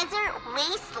Desert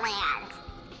Wasteland.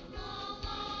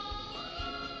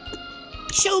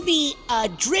 Show me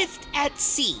Adrift at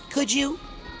Sea, could you?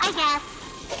 I guess.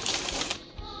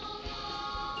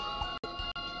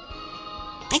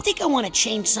 I think I want to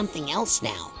change something else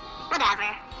now. Whatever.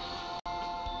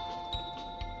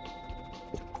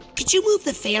 Could you move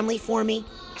the family for me?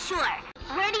 Sure.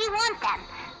 Where do you want them?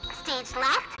 Stage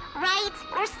left, right,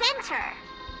 or center?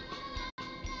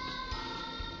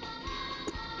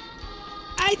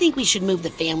 I think we should move the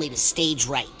family to stage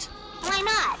right. Why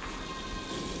not?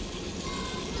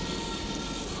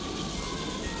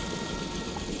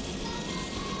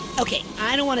 Okay,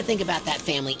 I don't want to think about that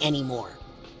family anymore.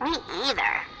 Me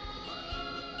either.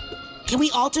 Can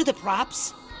we alter the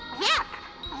props? Yep.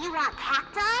 You want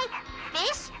cacti,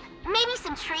 fish, maybe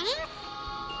some trees?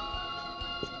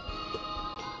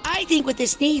 I think what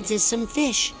this needs is some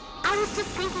fish. I was just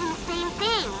thinking the same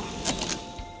thing.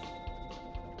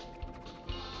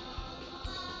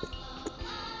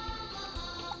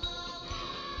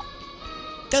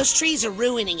 Those trees are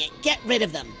ruining it. Get rid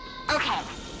of them. Okay.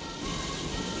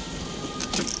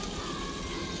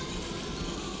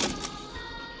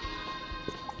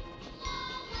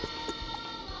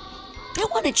 I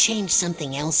want to change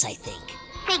something else, I think.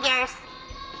 Figures.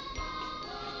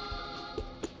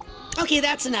 Okay,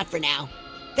 that's enough for now.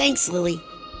 Thanks, Lily.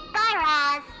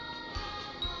 Bye,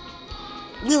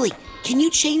 Roz. Lily, can you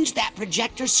change that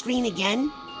projector screen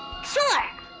again? Sure.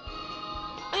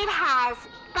 It has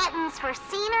buttons for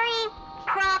scenery,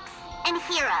 props, and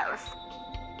heroes.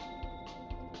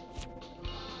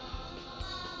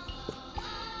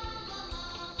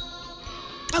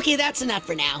 Okay, that's enough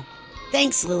for now.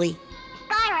 Thanks, Lily.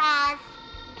 Bye, Roz.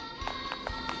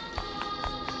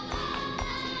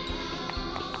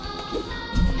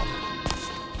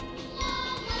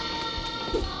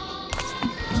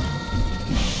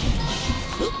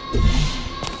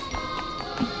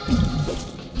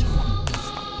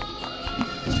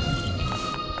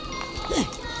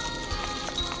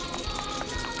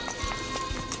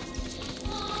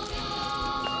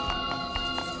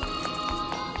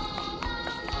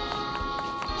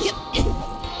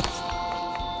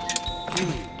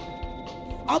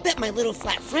 I'll bet my little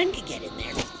flat friend could get in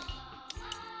there.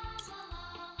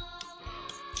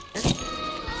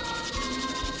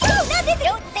 Oh, not this!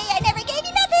 Don't say I never gave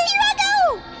you nothing! Here I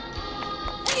go!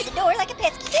 Under the door like a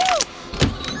pesky too!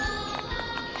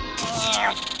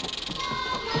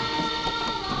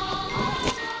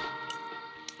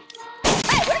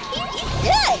 My work here is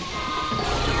done!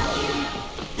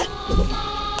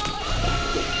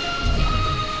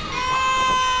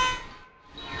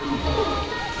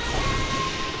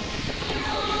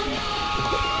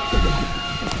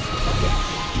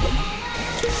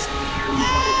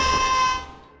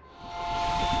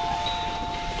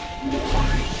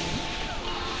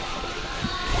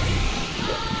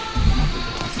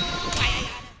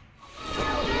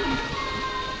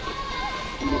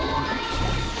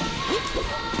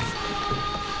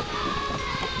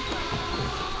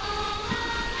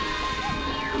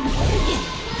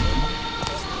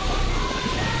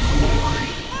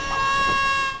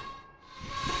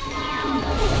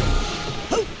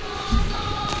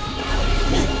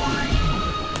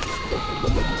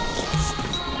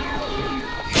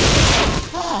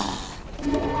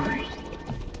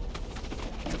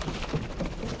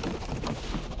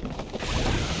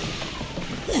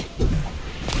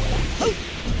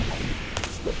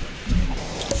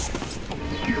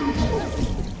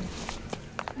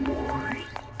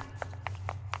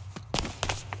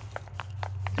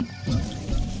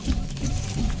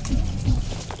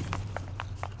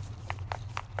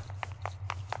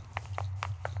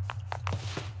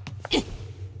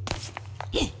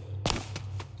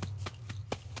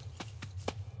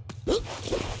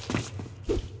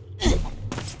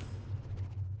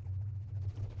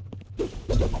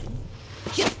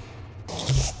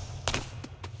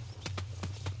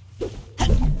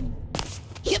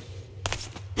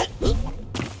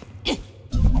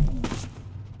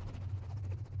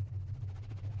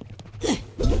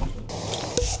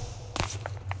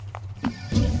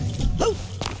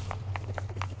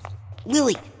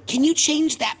 can you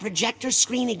change that projector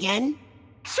screen again?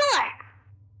 Sure.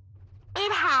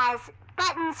 It has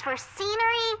buttons for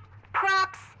scenery,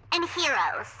 props, and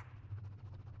heroes.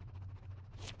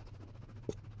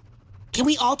 Can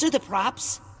we alter the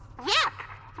props? Yep.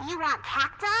 You want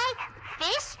cacti,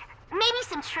 fish, maybe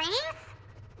some trees?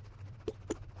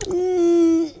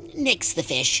 Nix the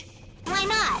fish. Why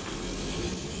not?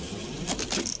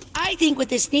 I think what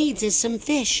this needs is some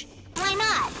fish. Why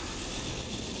not?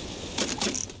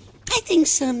 I think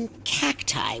some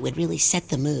cacti would really set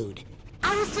the mood.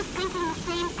 I was just thinking the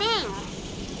same thing.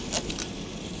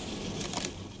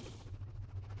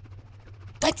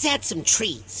 Let's add some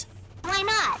trees. Why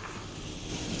not?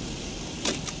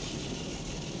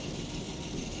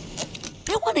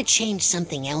 I want to change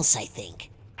something else, I think.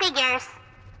 Figures.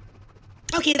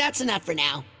 Okay, that's enough for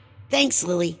now. Thanks,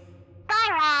 Lily.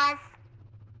 Bye,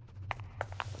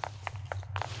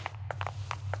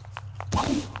 Roz.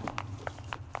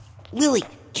 Lily,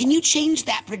 can you change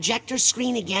that projector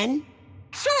screen again?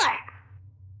 Sure.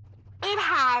 It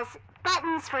has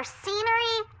buttons for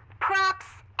scenery, props,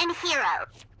 and heroes.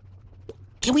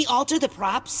 Can we alter the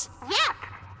props? Yep.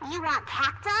 You want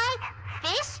cacti,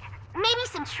 fish, maybe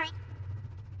some trees.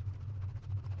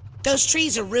 Those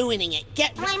trees are ruining it.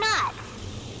 Why not?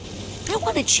 I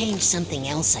want to change something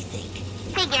else, I think.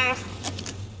 Figures.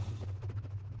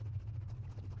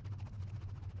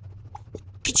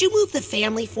 Could you move the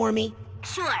family for me?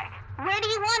 Sure. Where do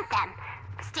you want them?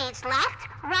 Stage left,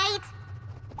 right?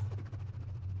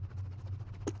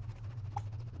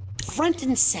 Front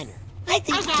and center. I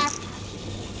guess.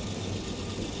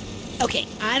 Okay,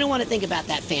 I don't want to think about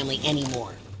that family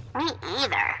anymore. Me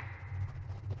either.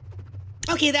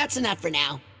 Okay, that's enough for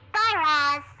now. Bye,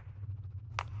 Roz.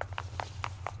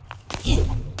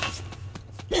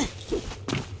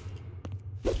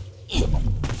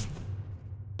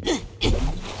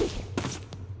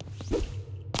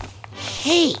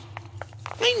 Hey,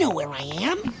 I know where I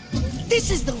am.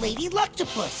 This is the Lady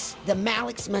Luctopus. The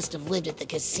Maliks must have lived at the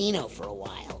casino for a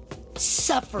while,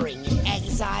 suffering in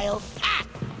exile. Ah!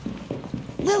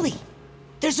 Lily,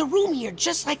 there's a room here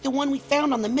just like the one we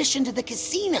found on the mission to the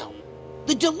casino.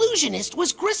 The delusionist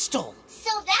was Crystal. So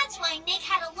that's why Nick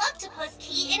had a Luctopus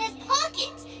key in his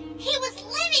pocket. He was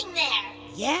living there.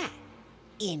 Yeah,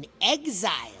 in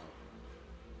exile.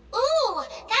 Ooh,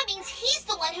 that means he's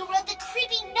the one who wrote the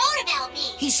creepy note about me.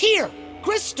 He's here,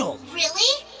 Crystal.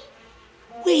 Really?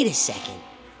 Wait a second.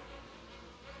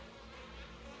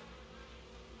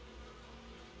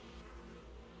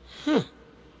 Huh.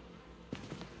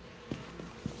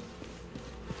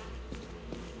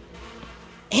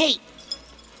 Hey!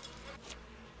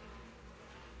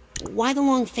 Why the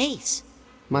long face?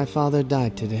 My father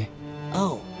died today.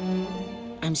 Oh,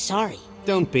 I'm sorry.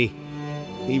 Don't be.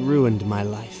 He ruined my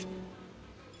life.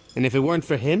 And if it weren't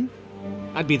for him,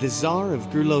 I'd be the Tsar of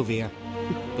Grulovia.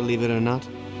 Believe it or not.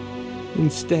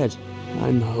 Instead,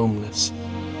 I'm homeless.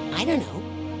 I don't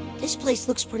know. This place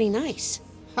looks pretty nice.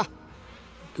 Ha!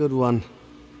 Good one.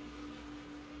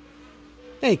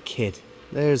 Hey, kid.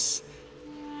 There's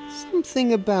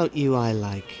something about you I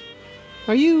like.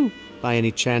 Are you, by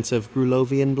any chance, of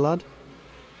Grulovian blood?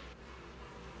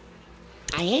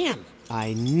 I am.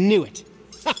 I knew it.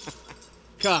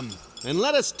 Come, and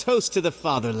let us toast to the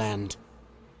fatherland.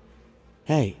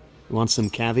 Hey, want some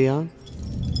caviar?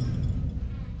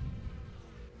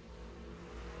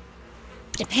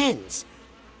 Depends.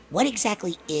 What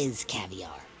exactly is caviar?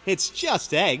 It's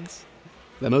just eggs.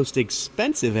 The most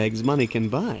expensive eggs money can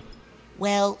buy.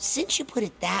 Well, since you put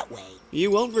it that way...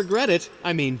 You won't regret it.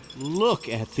 I mean, look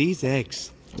at these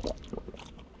eggs.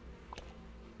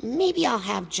 Maybe I'll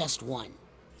have just one.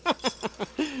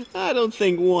 I don't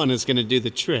think one is gonna do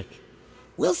the trick.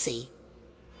 We'll see.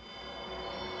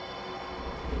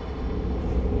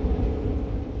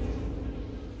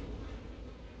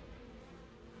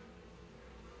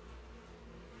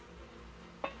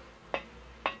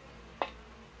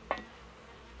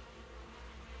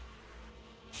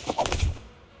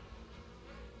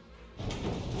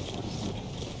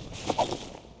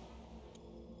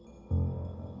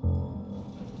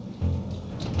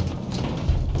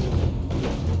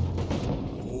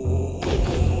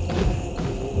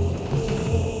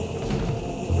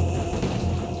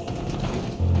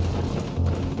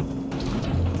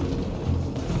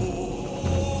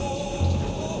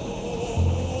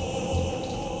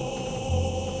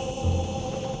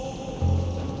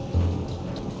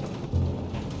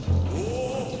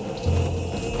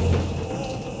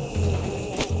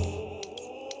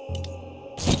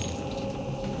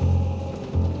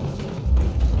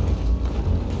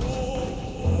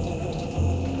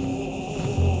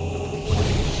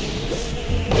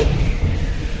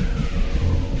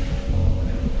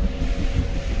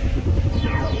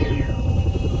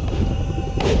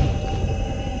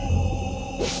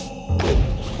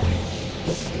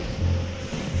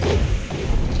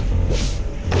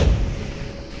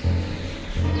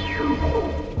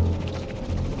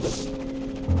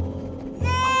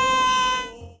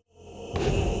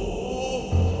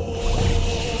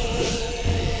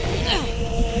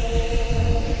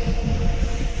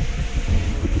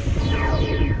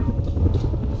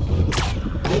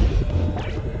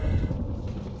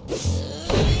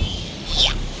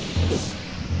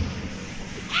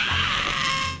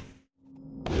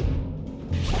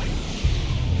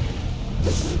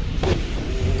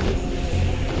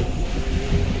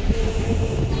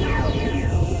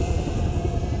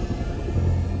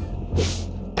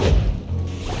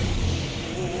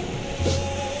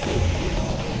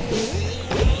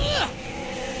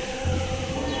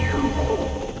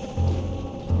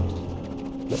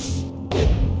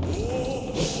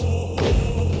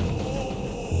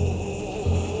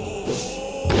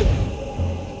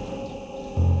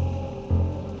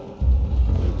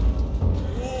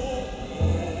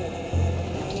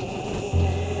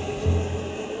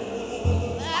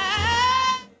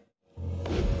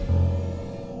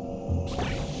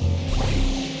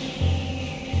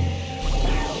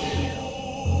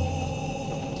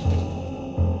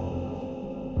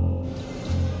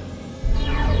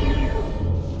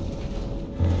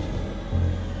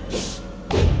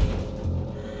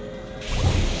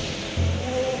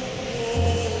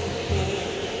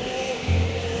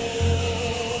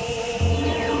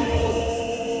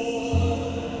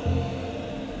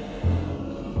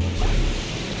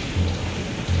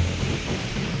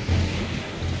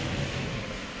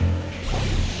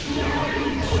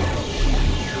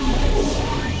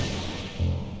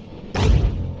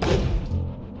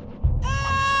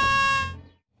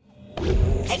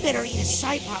 Better eat a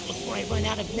Psy-Pop before I run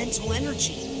out of mental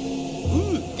energy.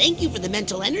 Thank you for the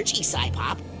mental energy,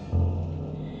 Psy-Pop.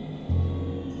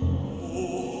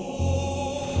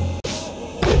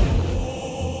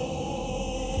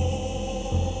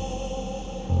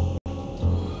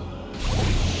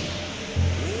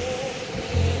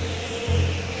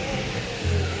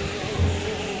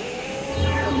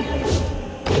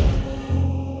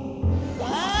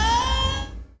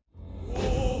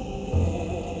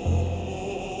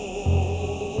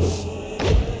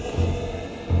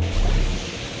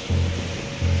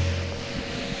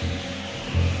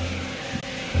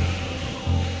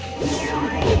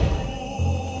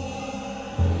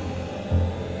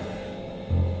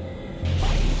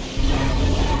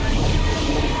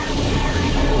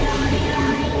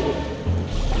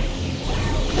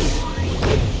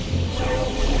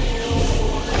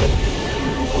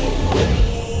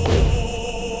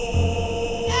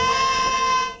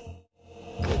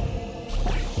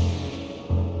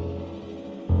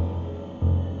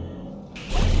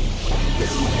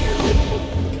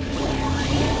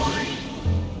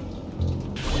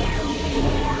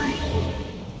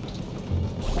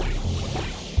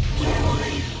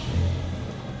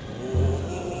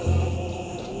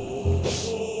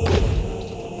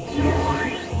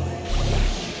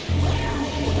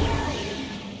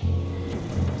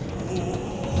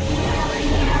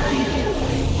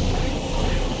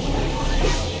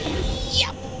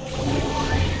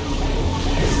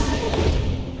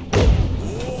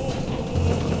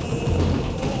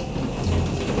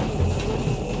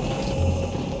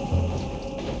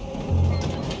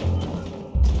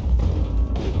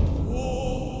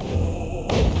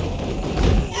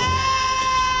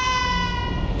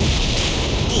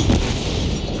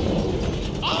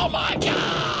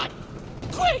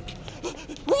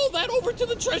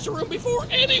 Treasure room before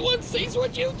anyone sees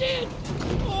what you did!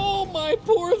 Oh, my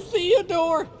poor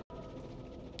Theodore!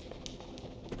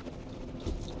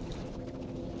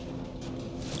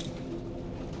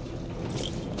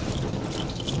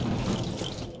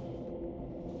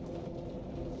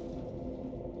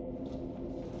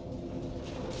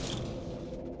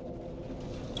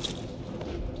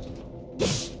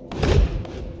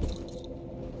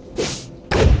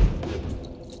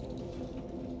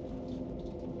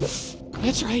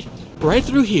 That's right, right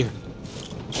through here.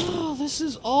 Oh, this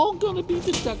is all gonna be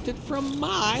deducted from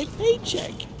my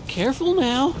paycheck. Careful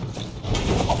now.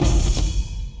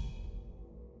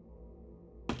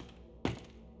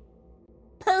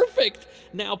 Perfect!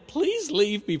 Now please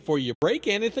leave before you break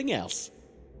anything else.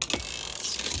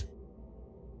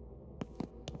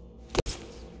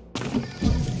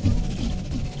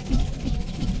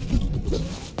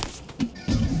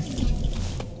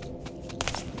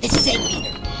 This is 8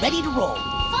 Peter, ready to roll.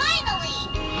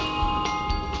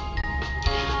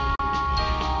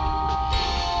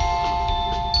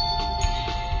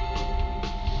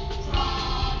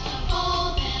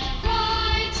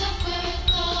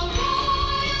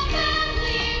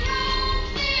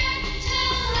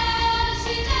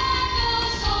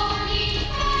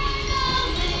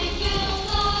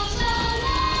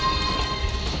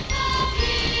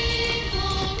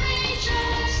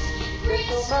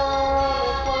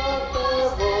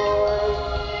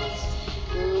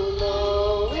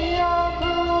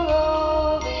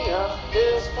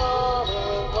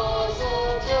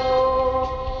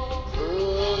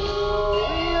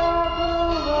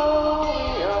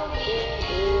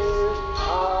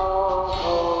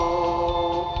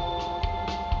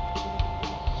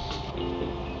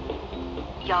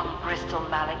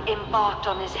 embarked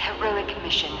on his heroic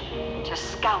mission to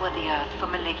scour the earth for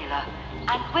Maligula,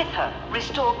 and with her,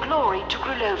 restore glory to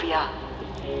Grulovia.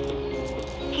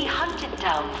 He hunted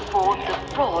down Ford the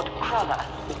Fraud Cruller,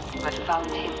 but found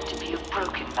him to be a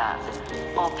broken man,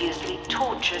 obviously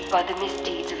tortured by the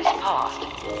misdeeds of his past.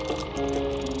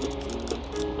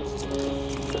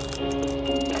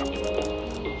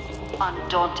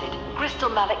 Undaunted, Crystal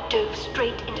Malik dove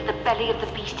straight into the belly of the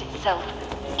beast itself,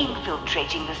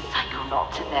 infiltrating the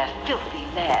Psychonauts in their filthy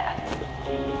lair.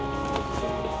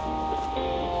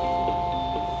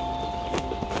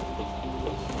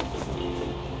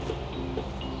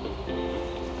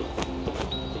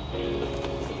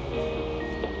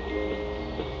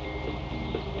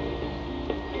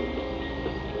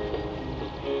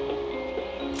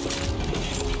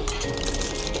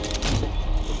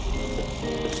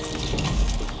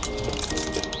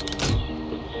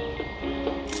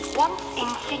 Once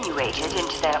insinuated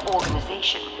into their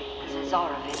organization, the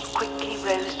Zazarovich quickly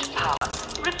rose to power,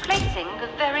 replacing the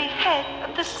very head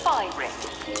of the spy ring.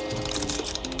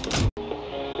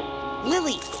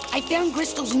 Lily, I found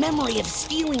Crystal's memory of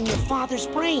stealing your father's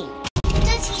brain.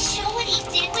 Does he show what he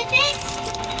did with it?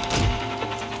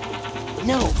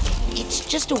 No, it's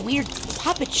just a weird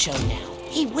puppet show now.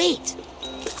 Hey, wait.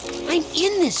 I'm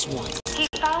in this one. He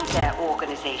found their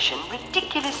organization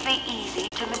ridiculously easy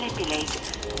to manipulate.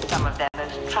 Some of their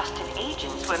most trusted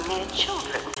agents were mere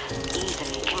children,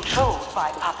 easily controlled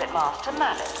by Puppet Master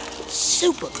Malik.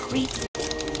 Super creepy.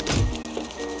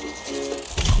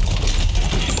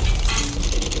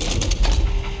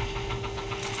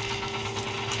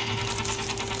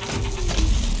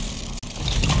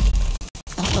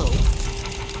 Uh-oh.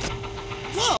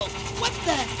 Whoa! What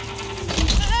the?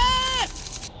 Ah!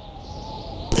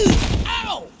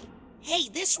 Ow! Hey,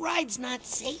 this ride's not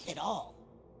safe at all.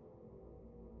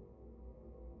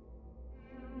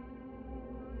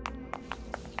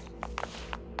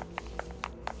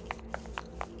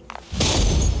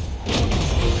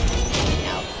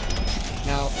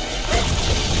 No.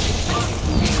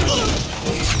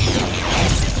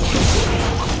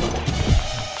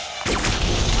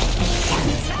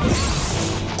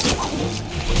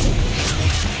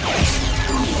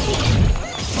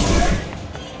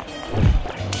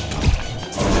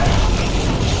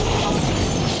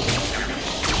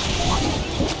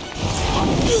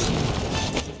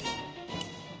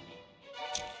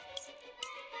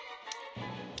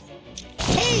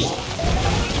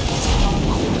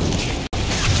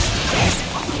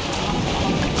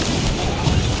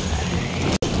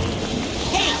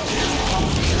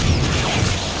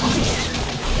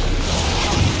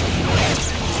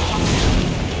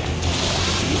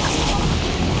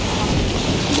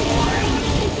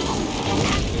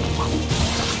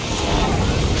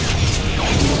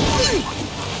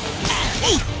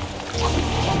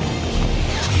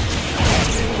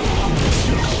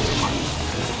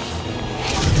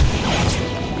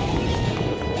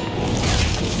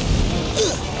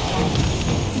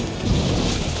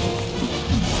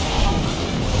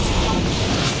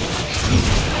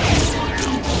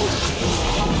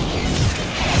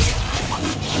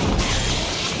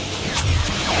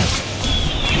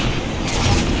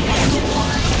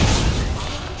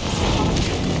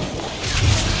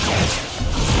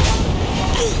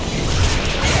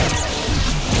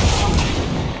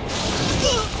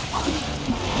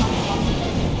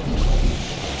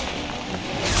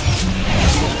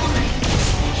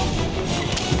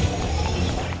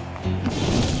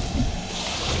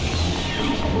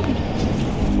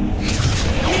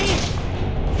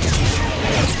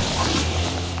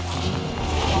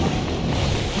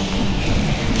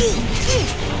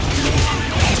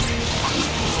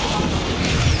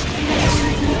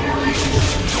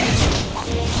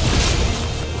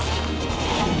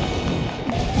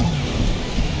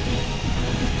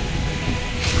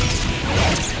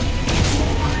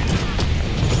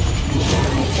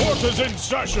 Is in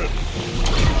session.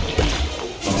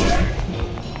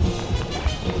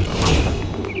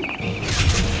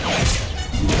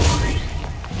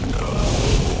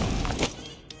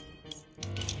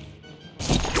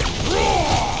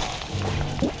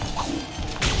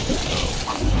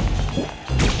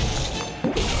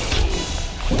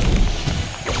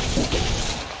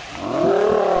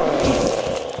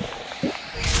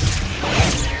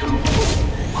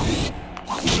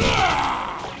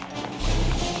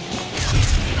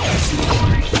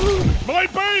 My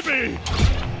baby!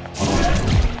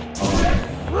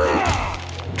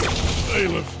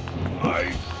 Aleph,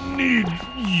 I need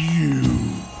you.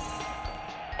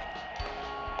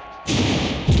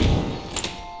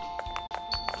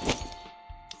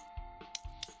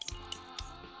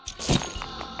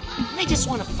 I just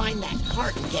want to find that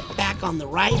cart and get back on the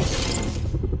ride.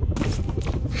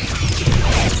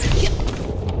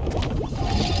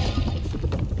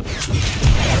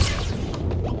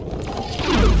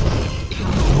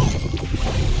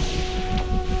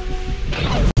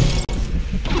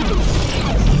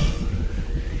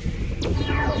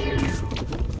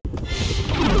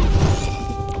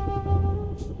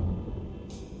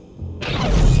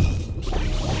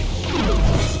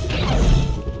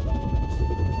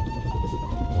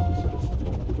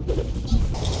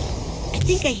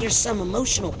 I think I hear some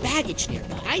emotional baggage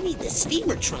nearby. I need the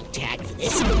steamer trunk tag for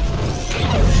this.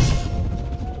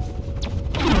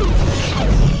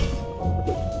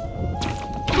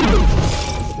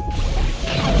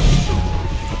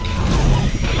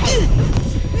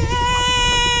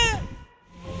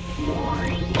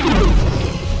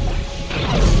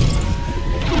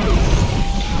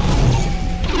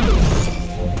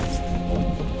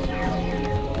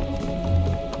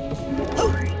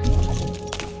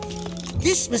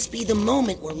 This must be the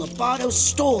moment where Lobato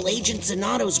stole Agent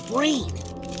Zanato's brain.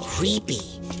 Creepy.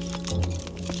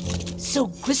 So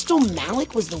Crystal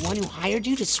Malik was the one who hired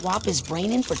you to swap his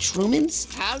brain in for Truman's?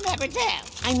 I'll never tell.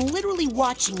 I'm literally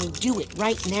watching you do it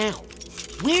right now.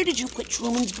 Where did you put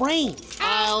Truman's brain?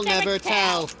 I'll never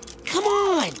tell. Come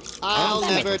on! I'll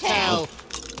never tell.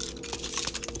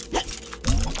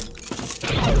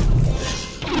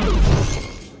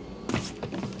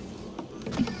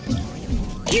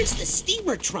 Here's the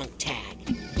steamer trunk tag.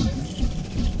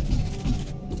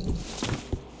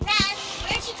 Raz,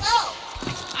 where'd you go?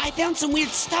 I found some weird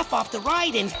stuff off the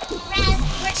ride and... Raz,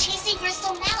 we're chasing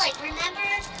Crystal Malik, remember?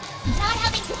 Not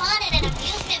having fun at an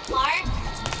amusement park.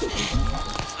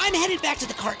 I'm headed back to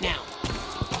the cart now.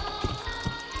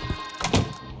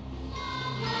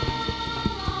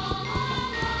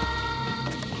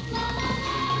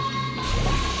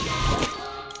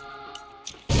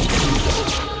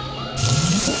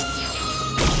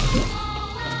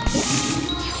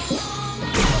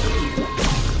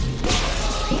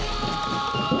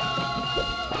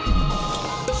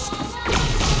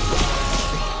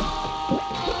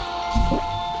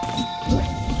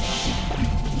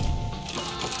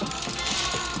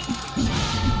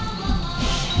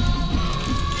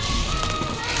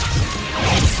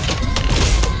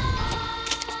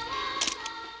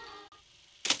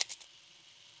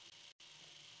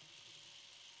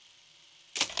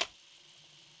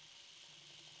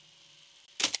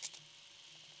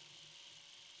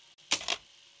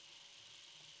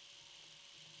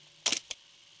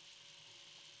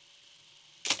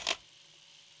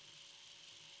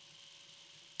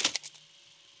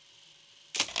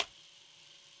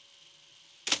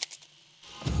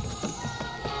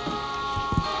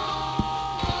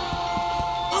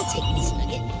 I'll take this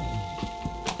nugget.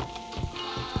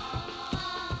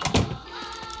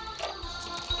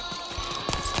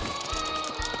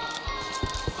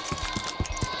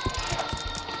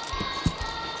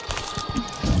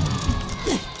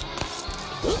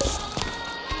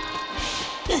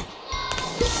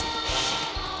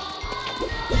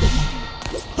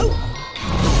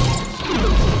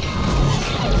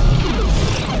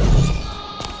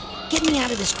 Get me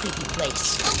out of this creepy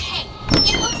place. Okay,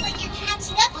 it looks like you're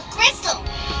catching up with Crystal.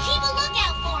 Keep a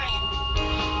lookout for him.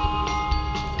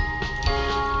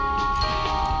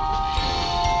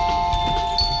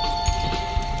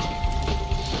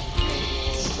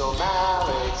 Crystal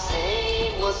Malik's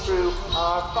aim was true.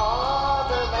 Our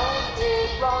fatherland did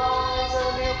rise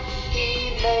anew.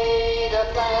 He made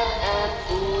a plan and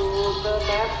fooled the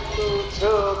man who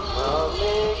took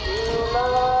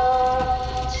Maligula.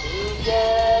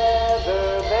 Together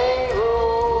they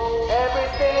rule.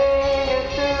 Everything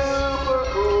is super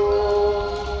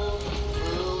cool.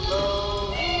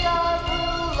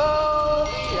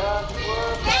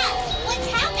 Raz, what's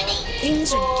happening? Things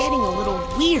are getting a little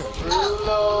weird. Oh,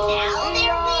 now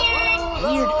they're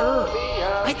weird? Weirder.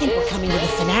 I think we're coming to the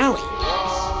finale.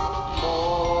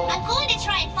 I'm going to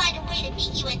try and find a way to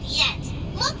meet you at the end.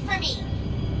 Look for me.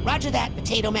 Roger that,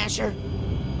 Potato Masher.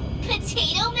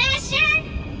 Potato Masher?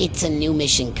 It's a new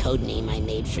mission code name I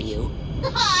made for you.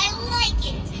 I like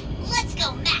it. Let's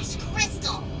go mash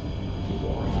Crystal.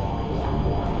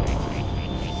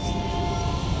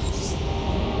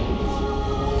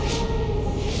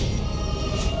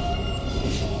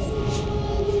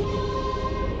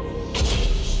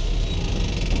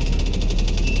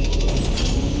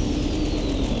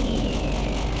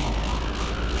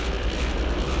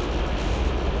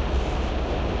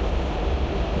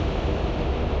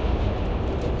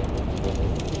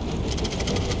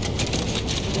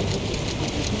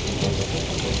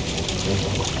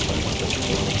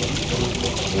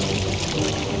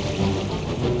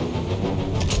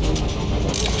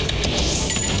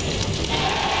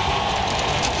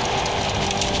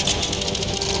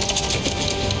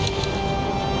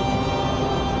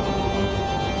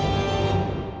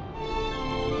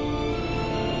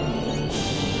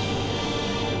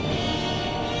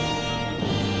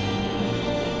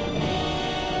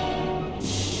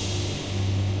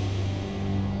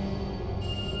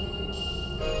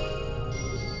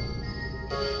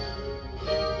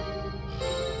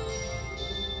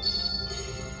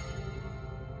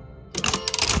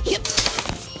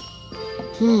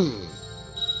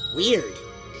 Weird.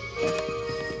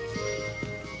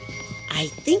 I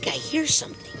think I hear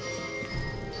something.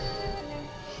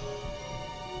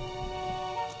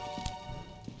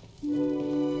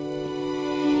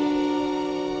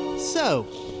 So,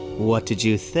 what did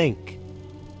you think?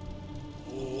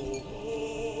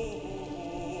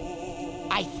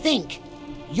 I think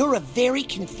you're a very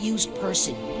confused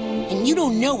person, and you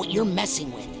don't know what you're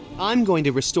messing with. I'm going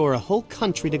to restore a whole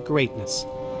country to greatness.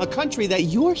 A country that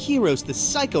your heroes, the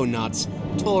Psychonauts,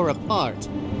 tore apart.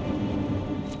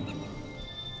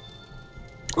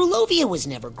 Grulovia was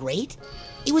never great.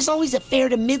 It was always a fair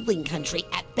to middling country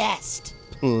at best.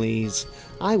 Please.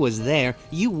 I was there.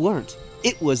 You weren't.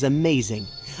 It was amazing.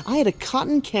 I had a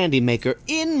cotton candy maker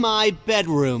in my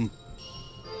bedroom.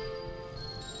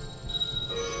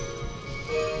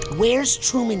 Where's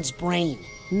Truman's brain?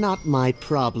 Not my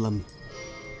problem.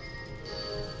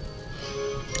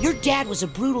 Your dad was a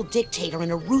brutal dictator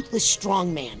and a ruthless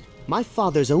strongman. My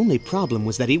father's only problem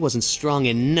was that he wasn't strong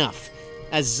enough.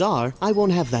 As Tsar, I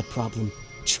won't have that problem.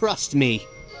 Trust me.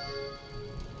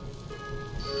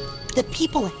 The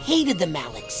people hated the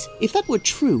Maliks. If that were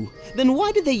true, then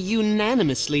why did they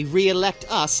unanimously re-elect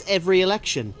us every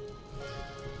election?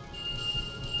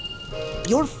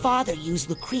 Your father used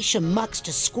Lucretia Mux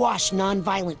to squash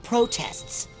non-violent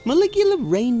protests. Maligula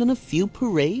rained on a few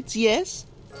parades, yes?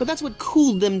 But that's what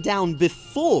cooled them down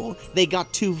before they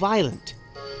got too violent.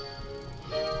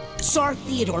 Tsar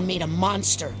Theodore made a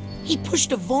monster. He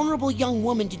pushed a vulnerable young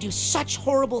woman to do such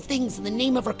horrible things in the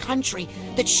name of her country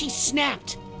that she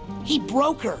snapped. He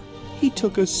broke her. He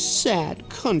took a sad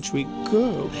country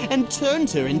girl and turned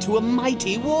her into a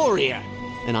mighty warrior.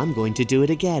 And I'm going to do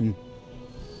it again.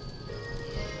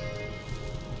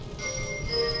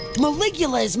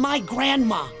 Maligula is my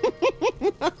grandma.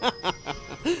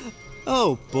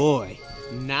 Oh boy.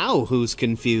 Now who's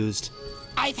confused?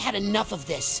 I've had enough of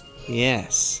this.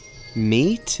 Yes,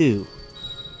 me too.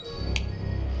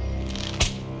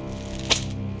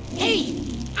 Hey,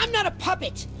 I'm not a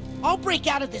puppet. I'll break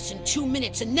out of this in 2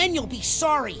 minutes and then you'll be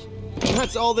sorry.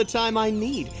 That's all the time I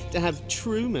need to have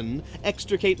Truman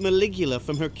extricate Maligula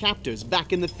from her captors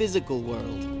back in the physical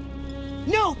world.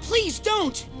 No, please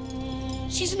don't.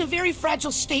 She's in a very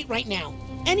fragile state right now.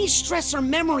 Any stress or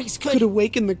memories could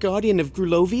awaken the Guardian of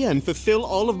Grulovia and fulfill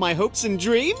all of my hopes and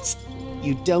dreams?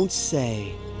 You don't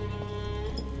say.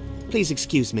 Please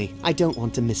excuse me. I don't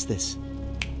want to miss this.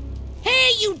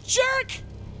 Hey, you jerk!